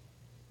much,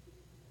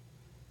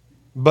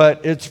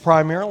 but it's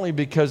primarily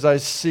because I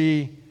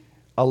see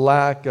a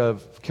lack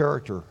of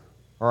character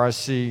or I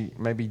see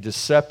maybe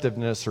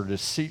deceptiveness or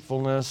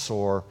deceitfulness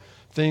or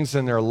things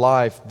in their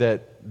life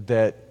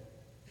that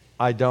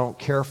I don't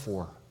care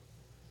for.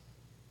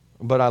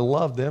 But I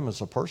love them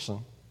as a person.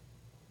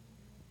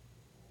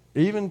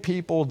 Even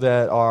people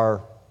that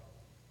are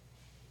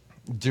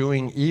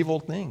doing evil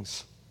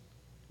things.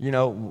 You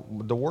know,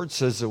 the Word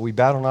says that we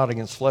battle not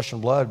against flesh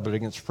and blood, but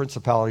against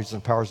principalities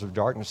and powers of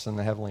darkness in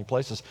the heavenly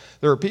places.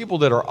 There are people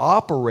that are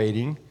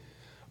operating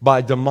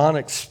by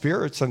demonic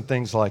spirits and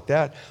things like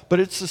that,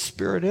 but it's the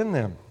spirit in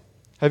them.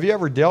 Have you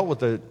ever dealt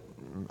with I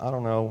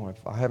don't know,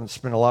 I haven't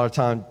spent a lot of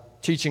time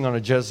teaching on a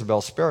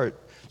Jezebel spirit,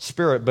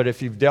 but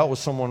if you've dealt with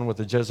someone with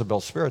a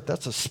Jezebel spirit,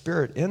 that's a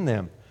spirit in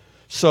them.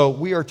 So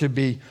we are to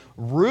be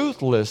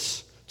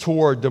ruthless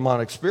toward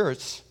demonic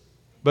spirits,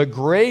 but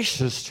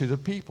gracious to the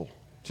people,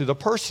 to the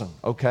person,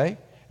 okay?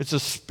 It's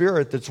a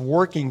spirit that's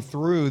working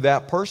through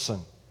that person.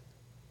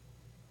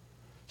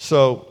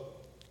 So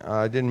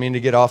I didn't mean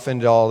to get off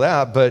into all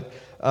that, but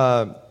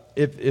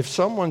if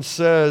someone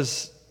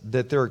says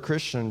that they're a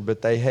Christian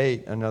but they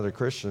hate another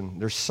Christian,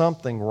 there's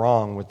something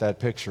wrong with that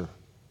picture.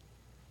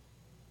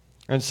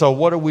 And so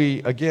what are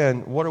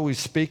we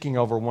speaking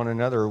over one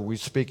another? Are we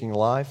speaking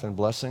life and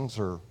blessings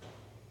or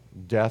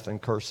death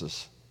and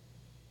curses?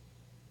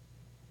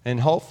 And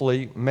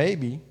hopefully,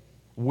 maybe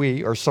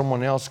we or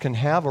someone else can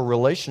have a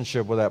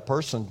relationship with that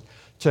person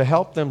to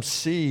help them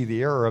see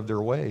the error of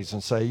their ways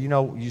and say, you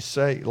know, you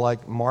say,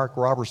 like Mark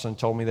Robertson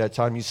told me that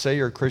time, you say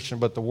you're a Christian,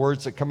 but the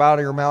words that come out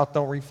of your mouth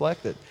don't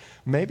reflect it.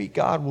 Maybe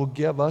God will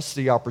give us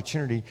the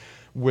opportunity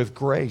with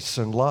grace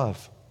and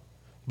love,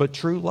 but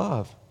true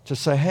love, to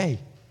say, hey,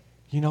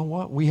 you know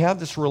what? We have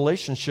this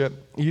relationship.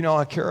 You know,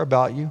 I care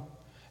about you.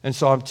 And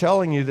so I'm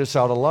telling you this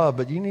out of love,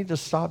 but you need to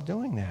stop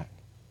doing that.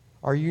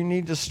 Or you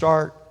need to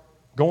start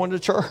going to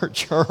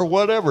church or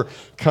whatever.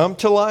 Come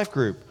to life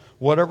group,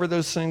 whatever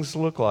those things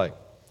look like.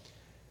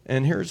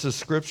 And here's the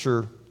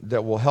scripture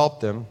that will help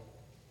them.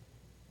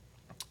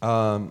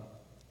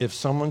 If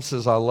someone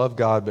says, I love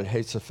God, but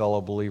hates a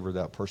fellow believer,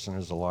 that person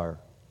is a liar.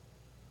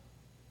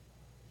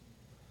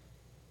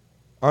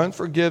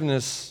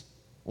 Unforgiveness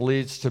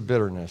leads to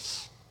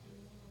bitterness.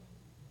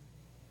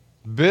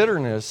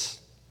 Bitterness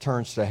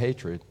turns to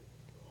hatred.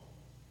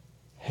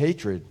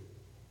 Hatred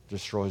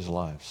destroys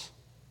lives.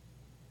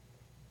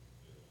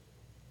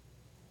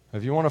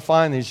 If you want to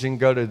find these, you can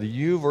go to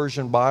the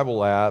YouVersion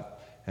Bible app,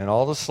 and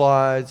all the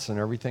slides and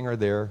everything are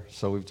there.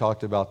 So we've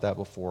talked about that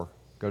before.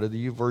 Go to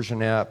the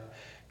YouVersion app,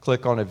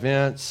 click on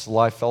events,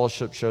 Life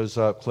Fellowship shows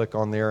up, click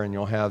on there, and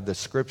you'll have the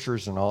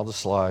scriptures and all the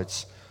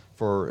slides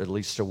for at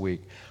least a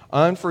week.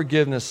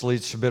 Unforgiveness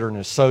leads to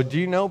bitterness. So do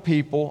you know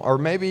people, or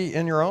maybe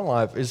in your own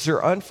life, is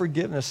there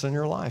unforgiveness in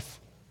your life?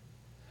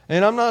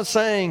 And I'm not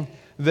saying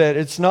that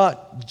it's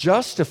not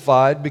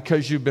justified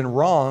because you've been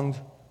wronged.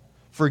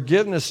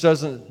 Forgiveness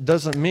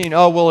doesn't mean,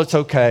 oh, well, it's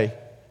okay.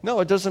 No,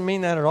 it doesn't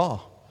mean that at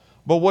all.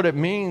 But what it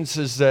means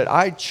is that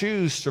I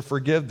choose to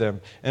forgive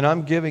them, and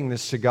I'm giving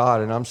this to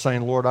God, and I'm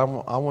saying, Lord, I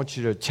want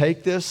you to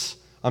take this.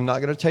 I'm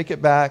not going to take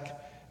it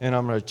back, and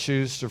I'm going to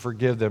choose to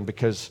forgive them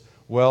because,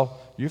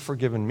 well, you've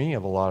forgiven me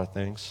of a lot of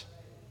things.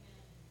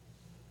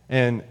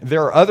 And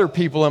there are other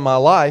people in my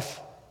life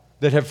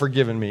that have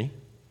forgiven me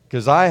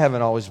because I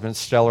haven't always been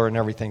stellar in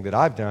everything that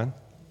I've done.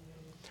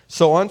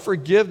 So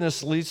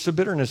unforgiveness leads to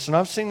bitterness. And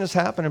I've seen this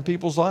happen in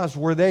people's lives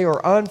where they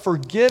are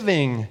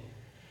unforgiving.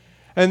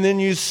 And then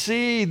you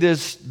see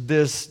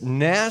this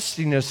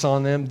nastiness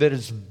on them that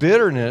is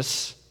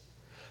bitterness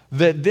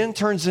that then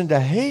turns into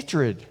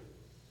hatred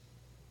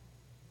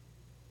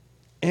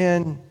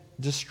and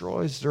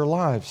destroys their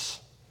lives,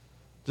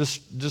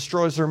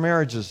 destroys their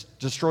marriages,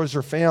 destroys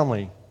their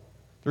family,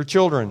 their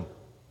children,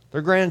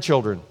 their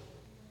grandchildren.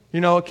 You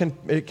know,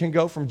 it can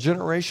go from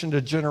generation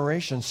to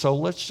generation. So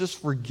let's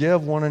just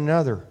forgive one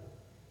another.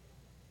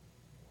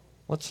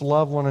 Let's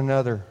love one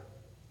another.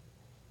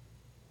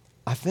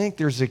 I think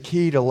there's a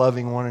key to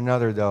loving one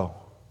another, though.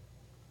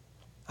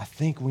 I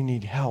think we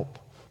need help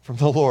from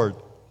the Lord.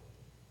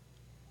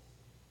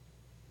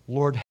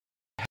 Lord,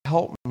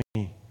 help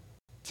me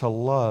to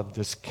love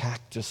this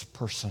cactus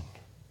person.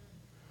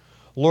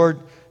 Lord,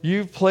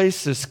 you've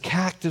placed this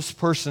cactus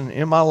person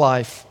in my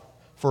life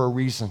for a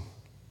reason.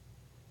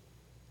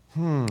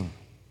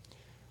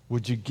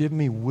 Would you give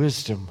me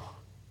wisdom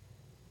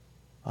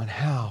on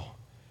how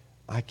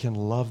I can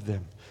love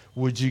them?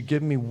 Would you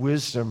give me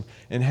wisdom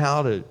in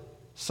how to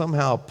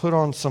somehow put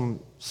on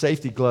some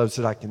safety gloves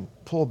that I can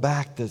pull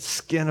back the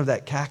skin of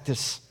that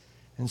cactus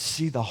and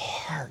see the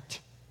heart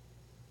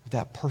of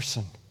that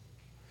person?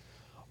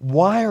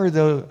 Why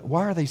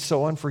are they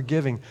so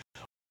unforgiving?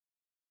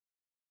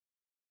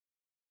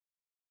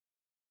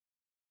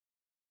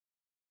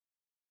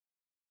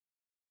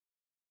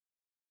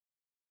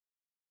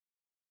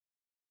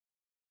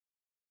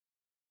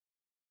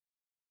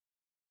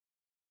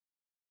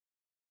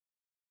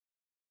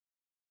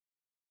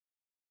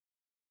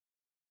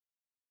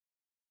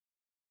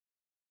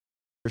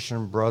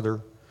 Christian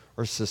brother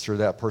or sister,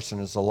 that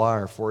person is a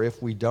liar. For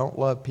if we don't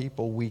love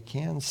people we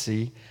can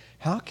see,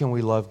 how can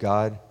we love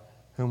God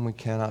whom we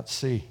cannot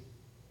see?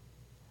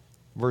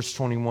 Verse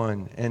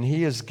 21, and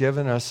he has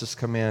given us this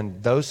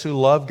command: those who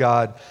love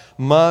God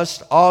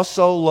must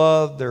also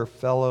love their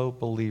fellow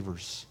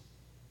believers.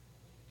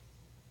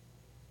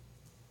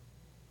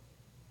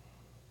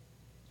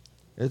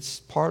 It's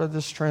part of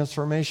this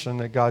transformation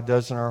that God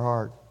does in our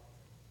heart,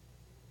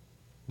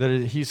 that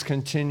he's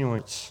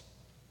continuing.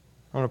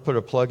 I want to put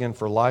a plug in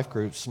for life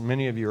groups.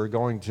 Many of you are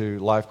going to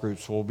life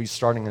groups. We'll be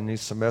starting a new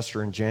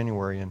semester in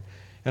January, and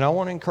I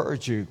want to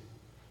encourage you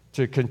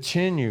to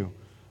continue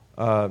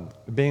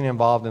being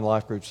involved in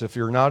life groups. If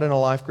you're not in a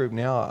life group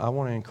now, I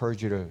want to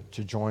encourage you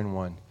to join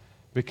one,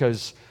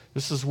 because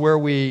this is where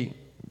let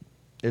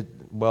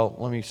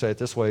me say it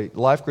this way.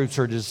 Life groups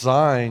are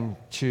designed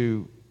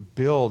to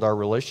build our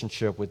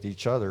relationship with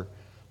each other,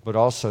 but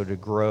also to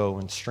grow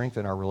and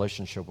strengthen our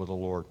relationship with the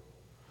Lord.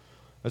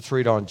 Let's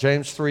read on.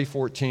 James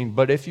 3:14,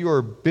 but if you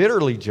are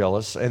bitterly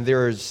jealous and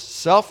there is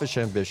selfish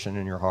ambition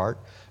in your heart,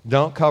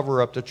 don't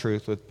cover up the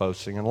truth with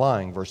boasting and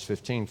lying. Verse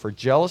 15, for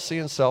jealousy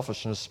and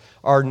selfishness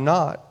are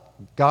not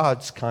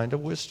God's kind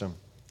of wisdom.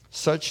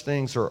 Such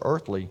things are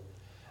earthly,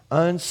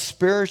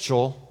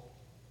 unspiritual,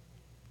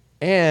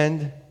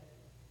 and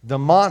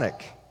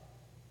demonic.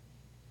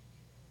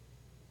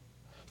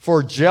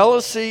 For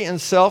jealousy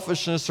and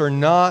selfishness are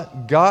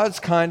not God's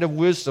kind of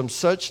wisdom.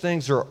 Such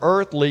things are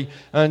earthly,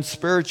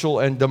 unspiritual,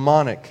 and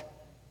demonic.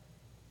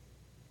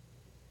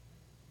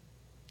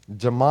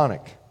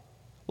 Demonic.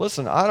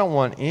 Listen, I don't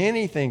want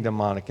anything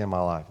demonic in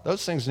my life.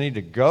 Those things need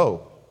to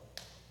go.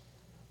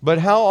 But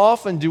how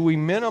often do we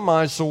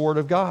minimize the Word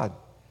of God?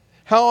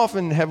 How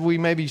often have we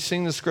maybe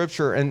seen the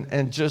Scripture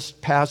and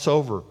just pass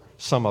over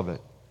some of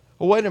it?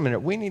 Well, wait a minute.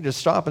 We need to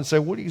stop and say,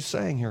 what are you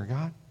saying here,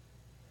 God?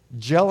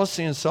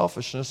 Jealousy and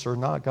selfishness are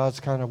not God's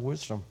kind of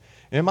wisdom.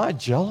 Am I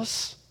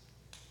jealous?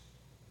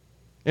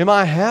 Am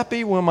I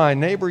happy when my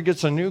neighbor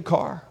gets a new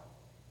car?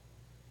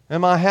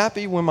 Am I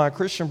happy when my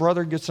Christian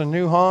brother gets a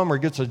new home or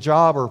gets a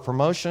job or a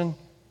promotion?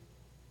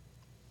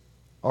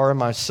 Or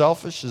am I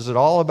selfish? Is it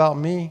all about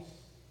me?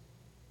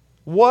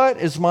 What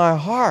is my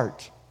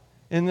heart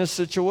in this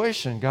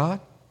situation, God?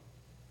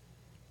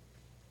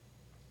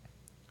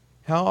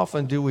 How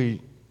often do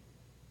we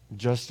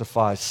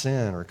justify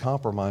sin or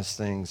compromise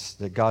things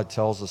that God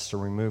tells us to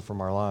remove from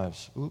our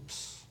lives?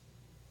 Oops.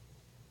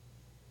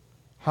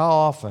 How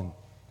often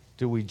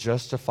do we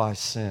justify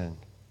sin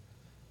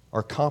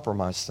or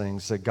compromise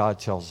things that God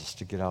tells us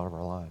to get out of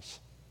our lives?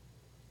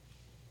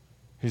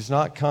 He's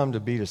not come to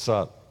beat us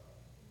up.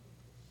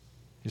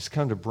 He's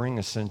come to bring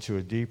us into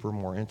a deeper,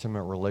 more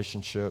intimate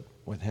relationship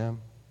with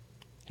Him.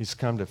 He's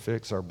come to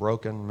fix our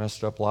broken,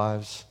 messed up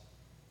lives.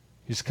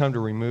 He's come to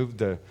remove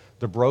the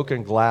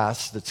broken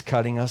glass that's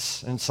cutting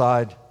us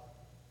inside.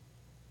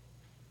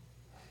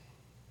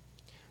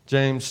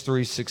 James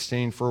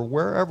 3:16, for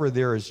wherever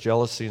there is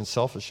jealousy and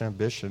selfish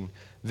ambition,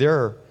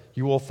 there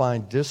you will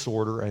find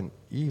disorder and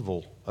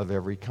evil of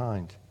every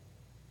kind.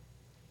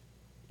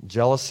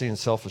 Jealousy and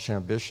selfish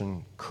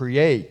ambition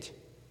create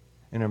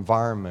an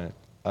environment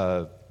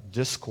of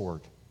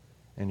discord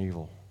and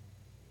evil.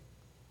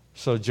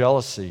 So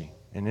jealousy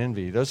and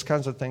envy, those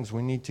kinds of things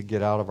we need to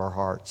get out of our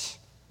hearts.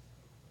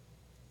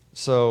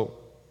 So,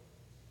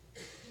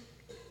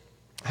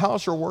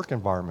 how's your work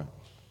environment?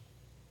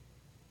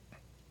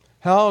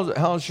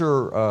 How's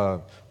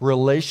your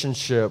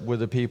relationship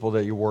with the people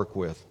that you work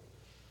with?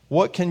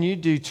 What can you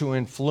do to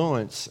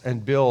influence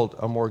and build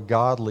a more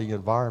godly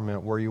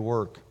environment where you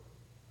work?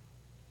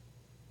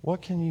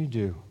 What can you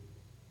do?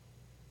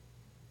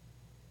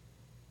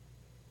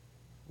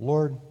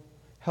 Lord,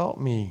 help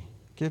me.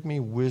 Give me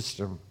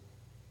wisdom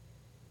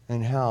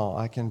in how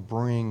I can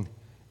bring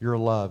your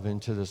love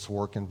into this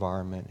work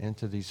environment,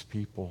 into these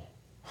people.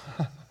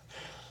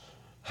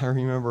 I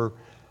remember,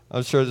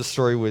 I've shared this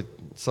story with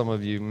some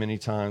of you many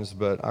times,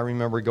 but I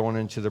remember going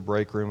into the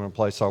break room in a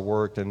place I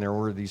worked, and there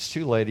were these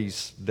two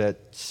ladies that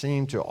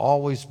seemed to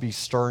always be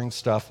stirring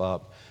stuff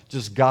up,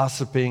 just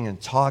gossiping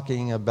and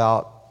talking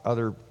about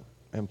other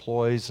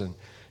employees and,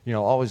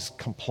 always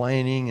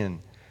complaining. And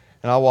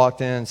I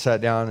walked in, sat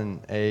down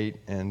and ate,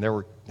 and they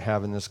were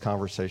having this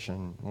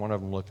conversation. One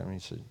of them looked at me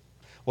and said,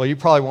 well, you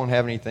probably won't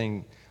have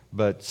anything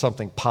but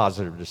something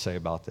positive to say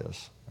about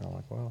this. And I'm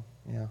like, well,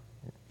 yeah,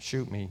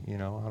 shoot me, I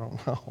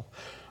don't know.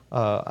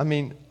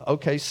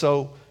 Okay,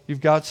 so you've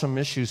got some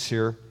issues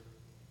here.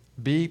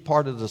 Be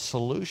part of the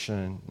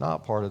solution,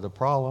 not part of the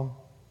problem.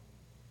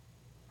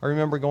 I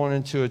remember going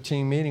into a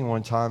team meeting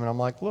one time, and I'm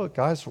like, look,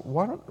 guys,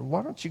 why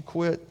don't you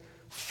quit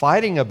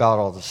fighting about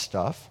all this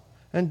stuff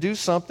and do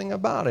something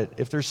about it?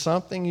 If there's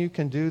something you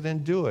can do,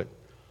 then do it.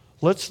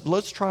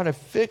 Let's try to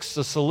fix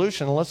the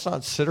solution. Let's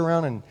not sit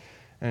around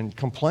and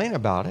complain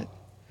about it.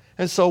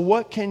 And so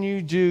what can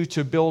you do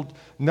to build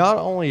not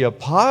only a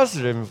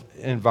positive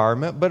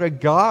environment, but a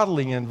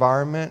godly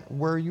environment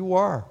where you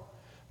are?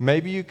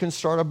 Maybe you can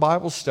start a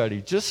Bible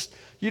study.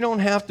 You don't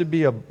have to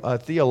be a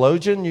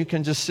theologian. You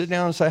can just sit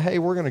down and say, hey,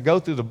 we're going to go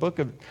through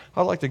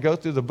I'd like to go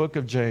through the book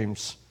of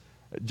James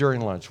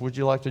during lunch. Would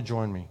you like to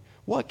join me?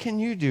 What can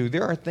you do?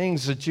 There are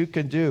things that you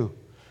can do.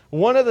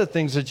 One of the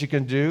things that you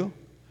can do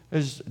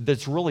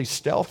that's really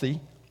stealthy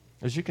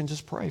is you can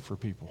just pray for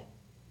people.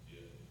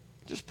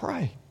 Just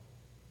pray.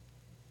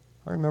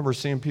 I remember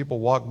seeing people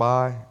walk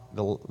by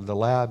the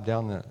lab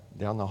down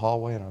the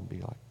hallway, and I'd be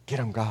like, get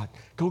them, God.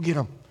 Go get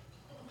them.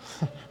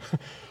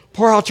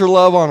 Pour out your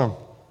love on them.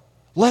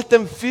 Let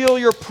them feel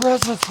your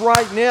presence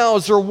right now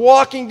as they're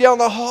walking down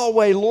the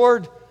hallway,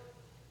 Lord.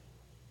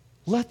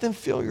 Let them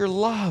feel your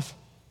love.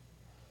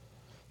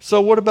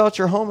 So what about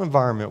your home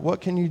environment?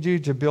 What can you do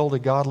to build a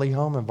godly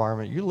home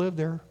environment? You live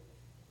there.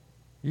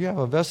 You have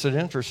a vested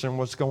interest in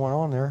what's going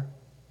on there.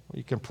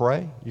 You can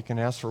pray. You can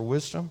ask for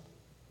wisdom.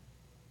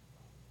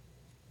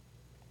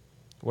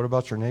 What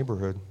about your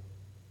neighborhood?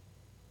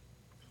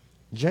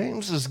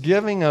 James is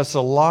giving us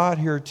a lot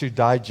here to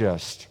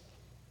digest.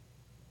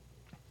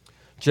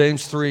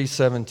 James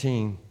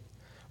 3:17.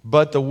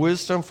 But the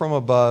wisdom from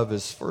above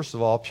is first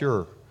of all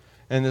pure.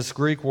 And this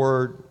Greek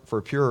word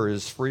for pure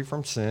is free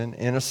from sin,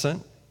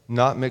 innocent,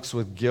 not mixed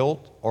with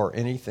guilt or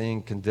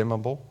anything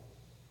condemnable.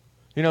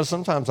 You know,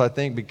 sometimes I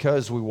think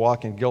because we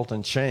walk in guilt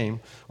and shame,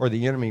 or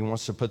the enemy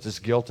wants to put this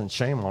guilt and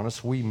shame on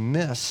us, we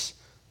miss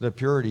the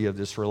purity of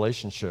this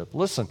relationship.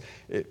 Listen,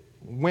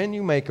 when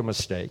you make a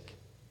mistake,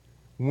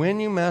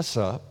 when you mess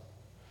up,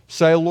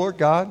 say, Lord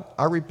God,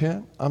 I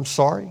repent, I'm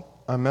sorry,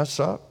 I mess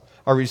up,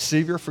 I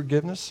receive your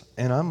forgiveness,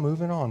 and I'm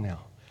moving on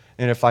now.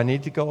 And if I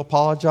need to go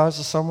apologize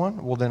to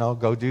someone, well, then I'll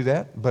go do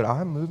that, but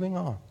I'm moving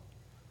on.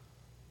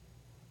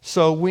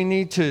 So we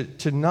need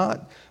to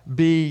not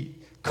be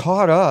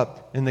caught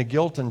up in the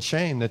guilt and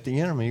shame that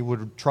the enemy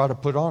would try to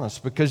put on us,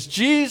 because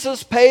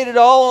Jesus paid it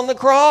all on the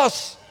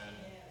cross.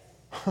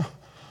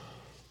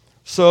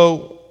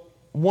 So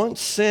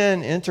once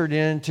sin entered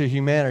into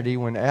humanity,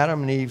 when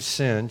Adam and Eve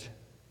sinned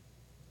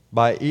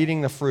by eating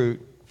the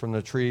fruit from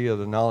the tree of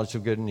the knowledge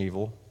of good and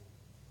evil,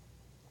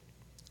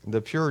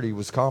 the purity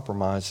was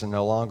compromised and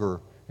no longer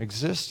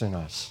exists in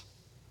us.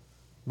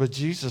 But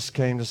Jesus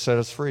came to set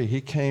us free. He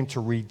came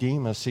to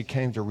redeem us. He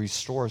came to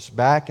restore us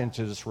back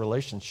into this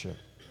relationship.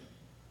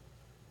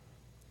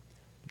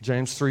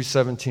 James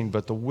 3:17,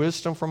 but the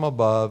wisdom from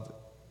above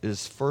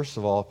is first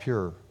of all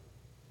pure.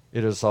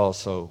 It is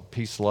also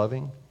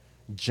peace-loving,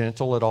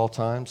 gentle at all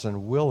times,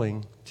 and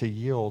willing to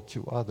yield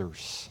to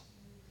others.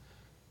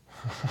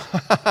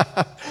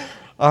 I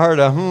heard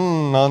a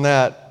on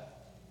that.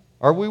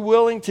 Are we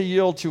willing to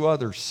yield to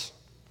others?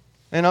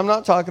 And I'm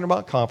not talking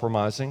about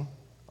compromising,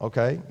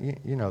 okay?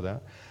 You know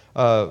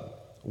that.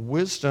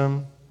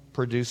 Wisdom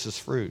produces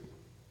fruit.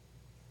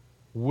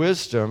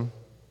 Wisdom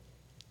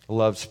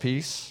loves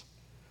peace.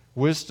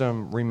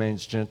 Wisdom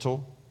remains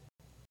gentle.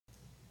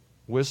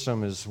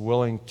 Wisdom is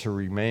willing to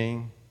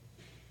remain,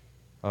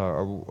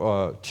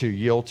 to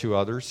yield to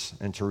others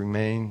and to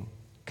remain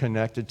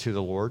connected to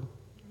the Lord.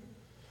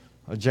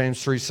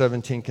 James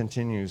 3:17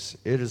 continues,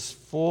 it is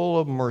full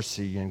of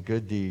mercy and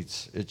good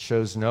deeds. It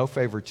shows no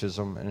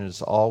favoritism and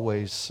is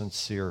always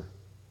sincere.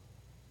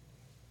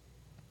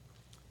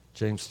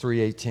 James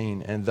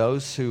 3:18, and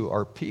those who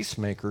are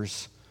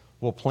peacemakers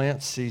will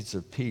plant seeds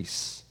of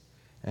peace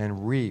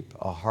and reap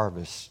a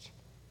harvest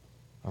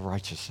of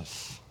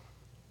righteousness.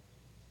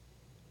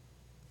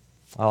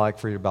 I'd like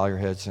for you to bow your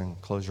heads and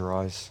close your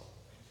eyes.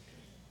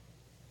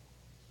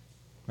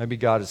 Maybe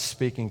God is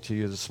speaking to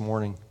you this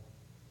morning,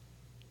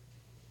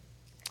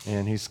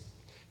 and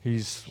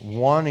He's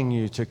wanting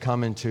you to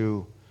come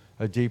into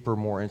a deeper,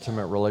 more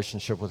intimate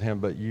relationship with Him,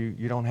 but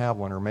you don't have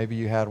one, or maybe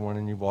you had one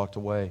and you walked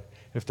away.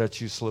 If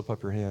that's you, slip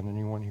up your hand.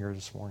 Anyone here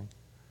this morning?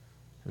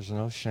 There's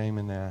no shame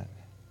in that.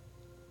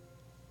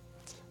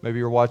 Maybe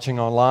you're watching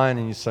online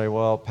and you say,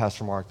 well,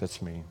 Pastor Mark,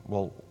 that's me.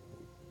 Well,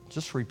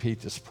 just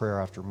repeat this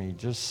prayer after me.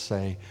 Just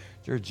say,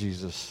 dear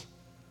Jesus,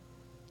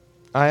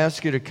 I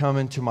ask you to come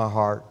into my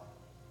heart.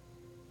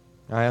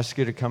 I ask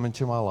you to come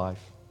into my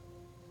life.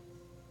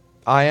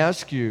 I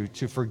ask you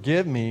to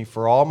forgive me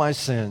for all my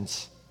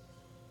sins.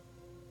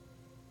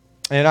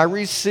 And I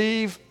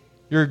receive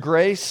your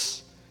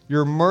grace,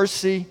 your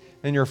mercy,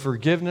 and your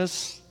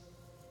forgiveness.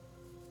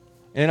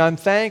 And I'm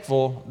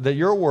thankful that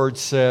your word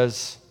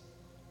says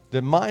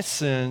that my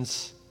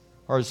sins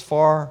are as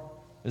far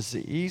as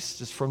the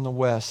east is from the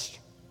west.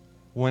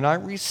 When I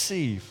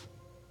receive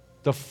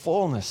the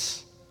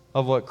fullness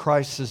of what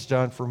Christ has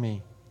done for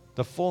me,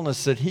 the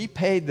fullness that He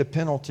paid the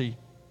penalty,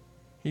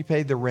 He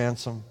paid the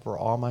ransom for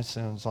all my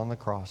sins on the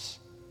cross.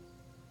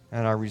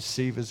 And I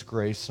receive His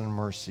grace and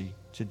mercy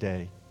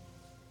today.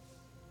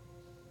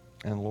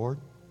 And Lord,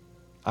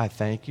 I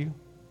thank you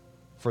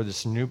for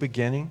this new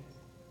beginning.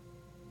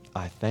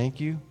 I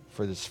thank you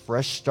for this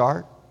fresh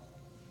start.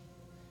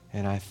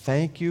 And I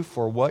thank you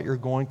for what you're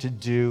going to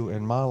do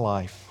in my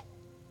life.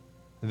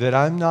 That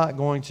I'm not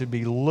going to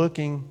be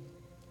looking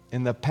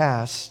in the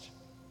past,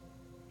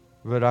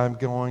 but I'm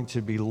going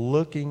to be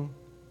looking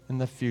in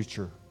the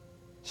future,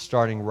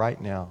 starting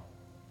right now.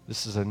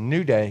 This is a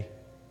new day,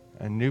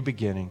 a new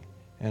beginning,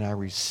 and I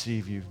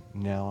receive you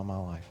now in my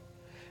life.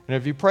 And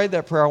if you prayed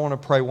that prayer, I want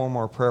to pray one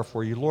more prayer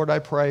for you. Lord, I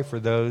pray for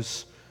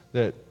those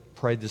that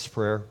prayed this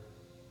prayer.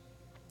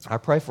 I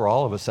pray for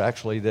all of us,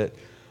 actually, that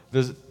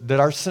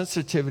our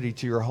sensitivity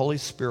to your Holy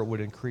Spirit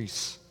would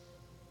increase.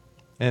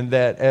 And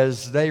that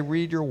as they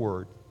read your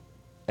word,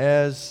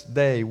 as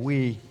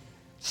we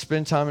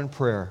spend time in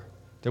prayer,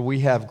 that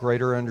we have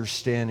greater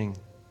understanding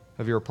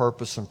of your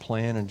purpose and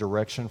plan and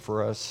direction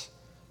for us,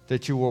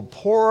 that you will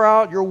pour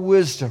out your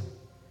wisdom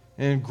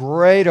in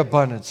great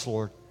abundance,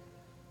 Lord.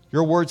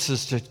 Your word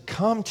says to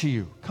come to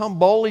you, come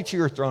boldly to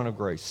your throne of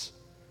grace.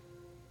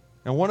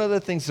 And one of the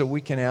things that we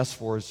can ask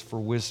for is for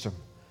wisdom.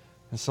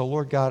 And so,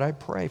 Lord God, I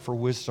pray for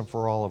wisdom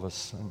for all of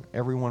us and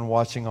everyone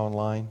watching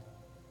online,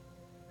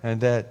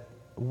 and that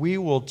we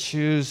will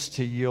choose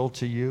to yield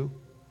to you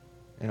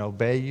and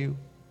obey you,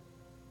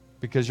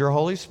 because your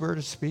Holy Spirit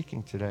is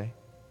speaking today.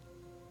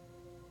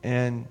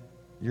 And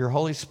your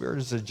Holy Spirit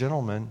is a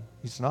gentleman.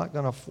 He's not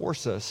going to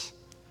force us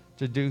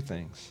to do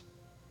things.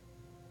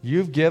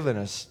 You've given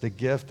us the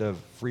gift of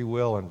free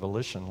will and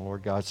volition,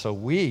 Lord God, so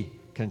we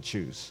can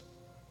choose.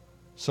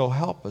 So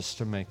help us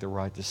to make the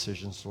right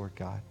decisions, Lord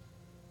God.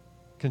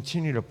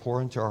 Continue to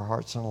pour into our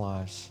hearts and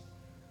lives,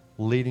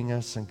 leading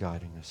us and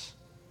guiding us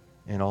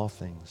in all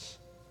things.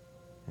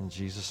 In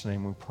Jesus'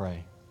 name we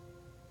pray.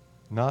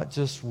 Not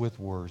just with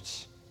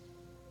words,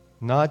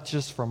 not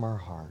just from our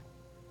heart,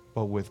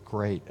 but with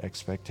great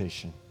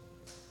expectation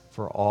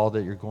for all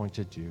that you're going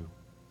to do.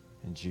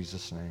 In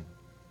Jesus' name,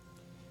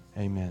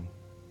 amen.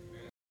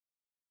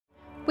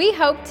 We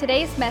hope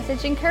today's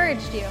message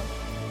encouraged you.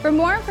 For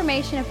more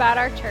information about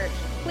our church,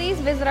 please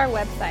visit our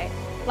website,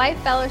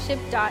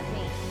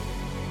 lifefellowship.me.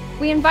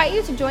 We invite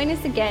you to join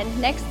us again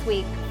next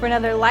week for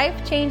another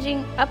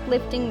life-changing,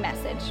 uplifting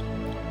message.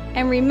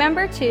 And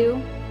remember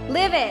to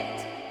live it!